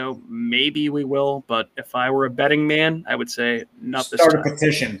been. So maybe we will. But if I were a betting man, I would say not this time. Start a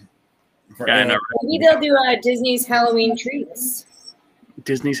petition. Maybe they'll do Disney's Halloween Treats.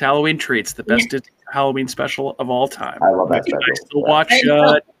 Disney's Halloween Treats, the best Disney Halloween special of all time. I love that special. I still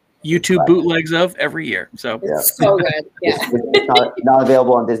watch YouTube bootlegs of every year. So it's so good. Yeah, it's not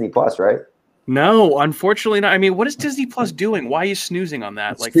available on Disney Plus, right? No, unfortunately not. What is Disney Plus doing? Why are you snoozing on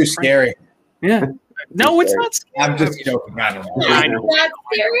that? It's too scary. Yeah. No, it's not scary. I'm just joking. I don't know. Yeah, I know. It's not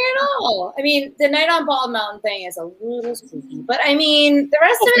scary at all. I mean, the Night on Bald Mountain thing is a little spooky, but I mean, the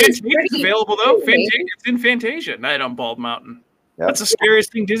rest of it is Fantasia's pretty available though. scary. It's in Fantasia. Night on Bald Mountain. Yep. That's the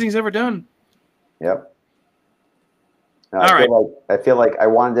scariest thing Disney's ever done. Yep. No, All I feel like I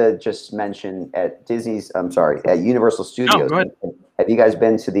wanted to just mention at Universal Studios. go ahead. Have you guys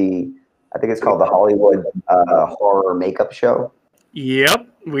been to I think it's called the Hollywood Horror Makeup Show? Yep,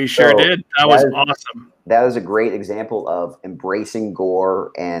 we sure did. That was awesome. That is a great example of embracing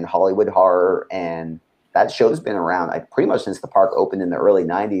gore and Hollywood horror, and that show's been around pretty much since the park opened in the early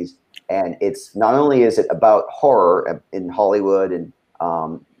 90s. And it's not only is it about horror in Hollywood and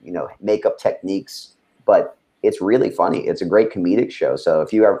makeup techniques, but it's really funny. It's a great comedic show. So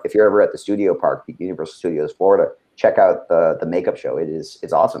if you're ever at the studio park, Universal Studios Florida, check out the makeup show.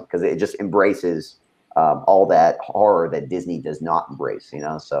 It's awesome because it just embraces all that horror that Disney does not embrace.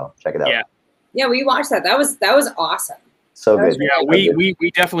 So check it out. Yeah, we watched that. That was awesome. So That was good. Yeah,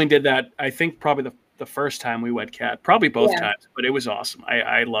 we definitely did that. I think probably the first time we went Cat, probably both times, but it was awesome.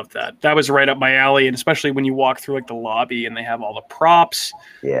 I loved that. That was right up my alley, and especially when you walk through like the lobby and they have all the props,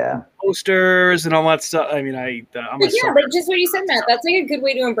 posters, and all that stuff. I mean, like just what you said, Matt. That's like a good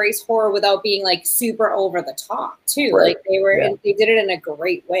way to embrace horror without being like super over the top too. Right. Like they did it in a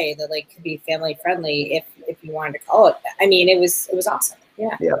great way that like could be family friendly if you wanted to call it that. I mean, it was awesome.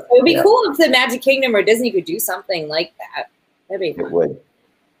 Yeah. It would be cool if the Magic Kingdom or Disney could do something like that. That'd be fun. It would.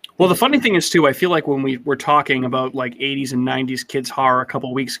 Well, the funny thing is, too, I feel like when we were talking about like 80s and 90s kids horror a couple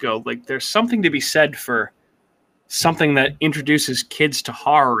of weeks ago, like there's something to be said for something that introduces kids to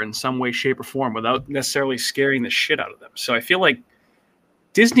horror in some way, shape, or form without necessarily scaring the shit out of them. So I feel like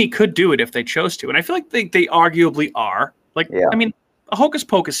Disney could do it if they chose to. And I feel like they arguably are. I mean, a Hocus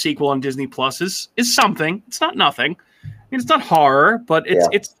Pocus sequel on Disney Plus is something. It's not nothing. I mean, it's not horror, but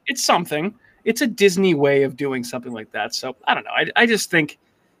it's something. It's a Disney way of doing something like that. So I don't know. I just think,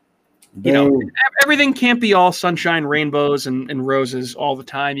 everything can't be all sunshine, rainbows, and roses all the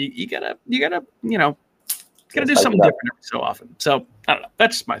time. You gotta do something different every so often. So I don't know.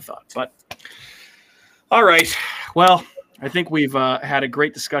 That's just my thought. But all right. Well, I think we've had a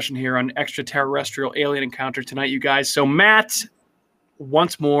great discussion here on extraterrestrial alien encounter tonight, you guys. So Matt,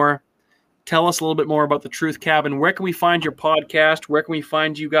 once more, tell us a little bit more about the Truth Cabin. Where can we find your podcast? Where can we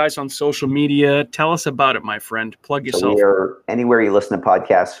find you guys on social media? Tell us about it, my friend. Plug yourself. So we are anywhere you listen to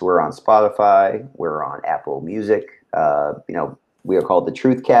podcasts. We're on Spotify. We're on Apple Music. We are called the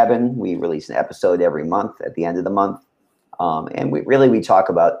Truth Cabin. We release an episode every month at the end of the month. And we talk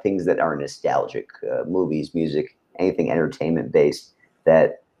about things that are nostalgic, movies, music, anything entertainment based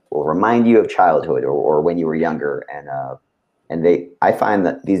that will remind you of childhood or when you were younger. I find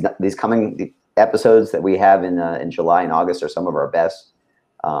that these coming episodes that we have in July and August are some of our best.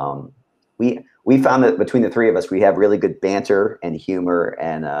 We found that between the three of us, we have really good banter and humor,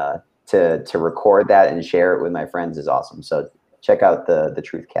 and to record that and share it with my friends is awesome. So check out the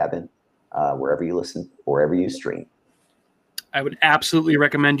Truth Cabin wherever you listen, wherever you stream. I would absolutely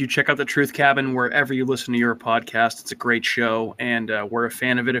recommend you check out the Truth Cabin wherever you listen to your podcast. It's a great show, and we're a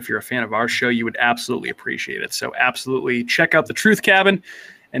fan of it. If you're a fan of our show, you would absolutely appreciate it. So absolutely check out the Truth Cabin.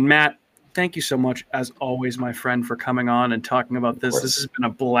 And Matt, thank you so much, as always, my friend, for coming on and talking about this. This has been a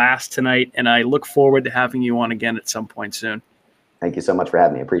blast tonight, and I look forward to having you on again at some point soon. Thank you so much for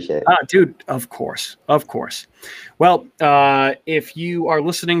having me. Appreciate it. Dude, of course. Well, if you are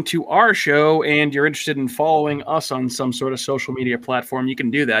listening to our show and you're interested in following us on some sort of social media platform, you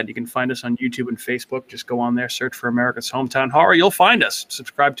can do that. You can find us on YouTube and Facebook. Just go on there, search for America's Hometown Horror. You'll find us.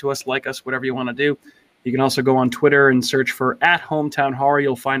 Subscribe to us, like us, whatever you want to do. You can also go on Twitter and search for @Hometown Horror.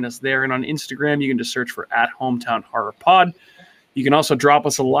 You'll find us there. And on Instagram, you can just search for @Hometown Horror Pod. You can also drop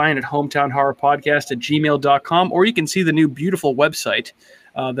us a line at hometownhorrorpodcast@gmail.com, or you can see the new beautiful website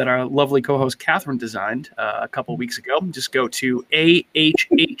that our lovely co-host Catherine designed a couple weeks ago. Just go to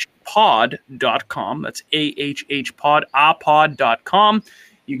ahhpod.com. That's ahhpod.com.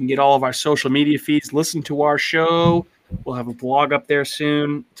 You can get all of our social media feeds, listen to our show. We'll have a blog up there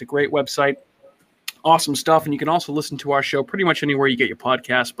soon. It's a great website. Awesome stuff. And you can also listen to our show pretty much anywhere you get your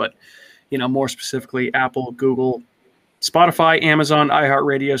podcasts, but more specifically, Apple, Google, Spotify, Amazon,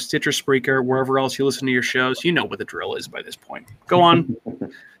 iHeartRadio, Stitcher, Spreaker, wherever else you listen to your shows. You know what the drill is by this point. Go on.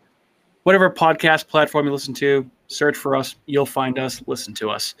 Whatever podcast platform you listen to, search for us. You'll find us. Listen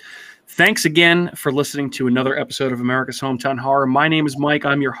to us. Thanks again for listening to another episode of America's Hometown Horror. My name is Mike.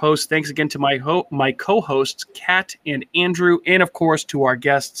 I'm your host. Thanks again to my co-hosts, Kat and Andrew, and of course to our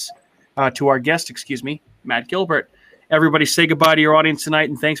guest, Matt Gilbert. Everybody say goodbye to your audience tonight,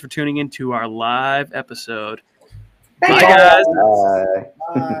 and thanks for tuning in to our live episode. Bye, guys. Bye.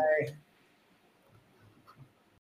 Bye.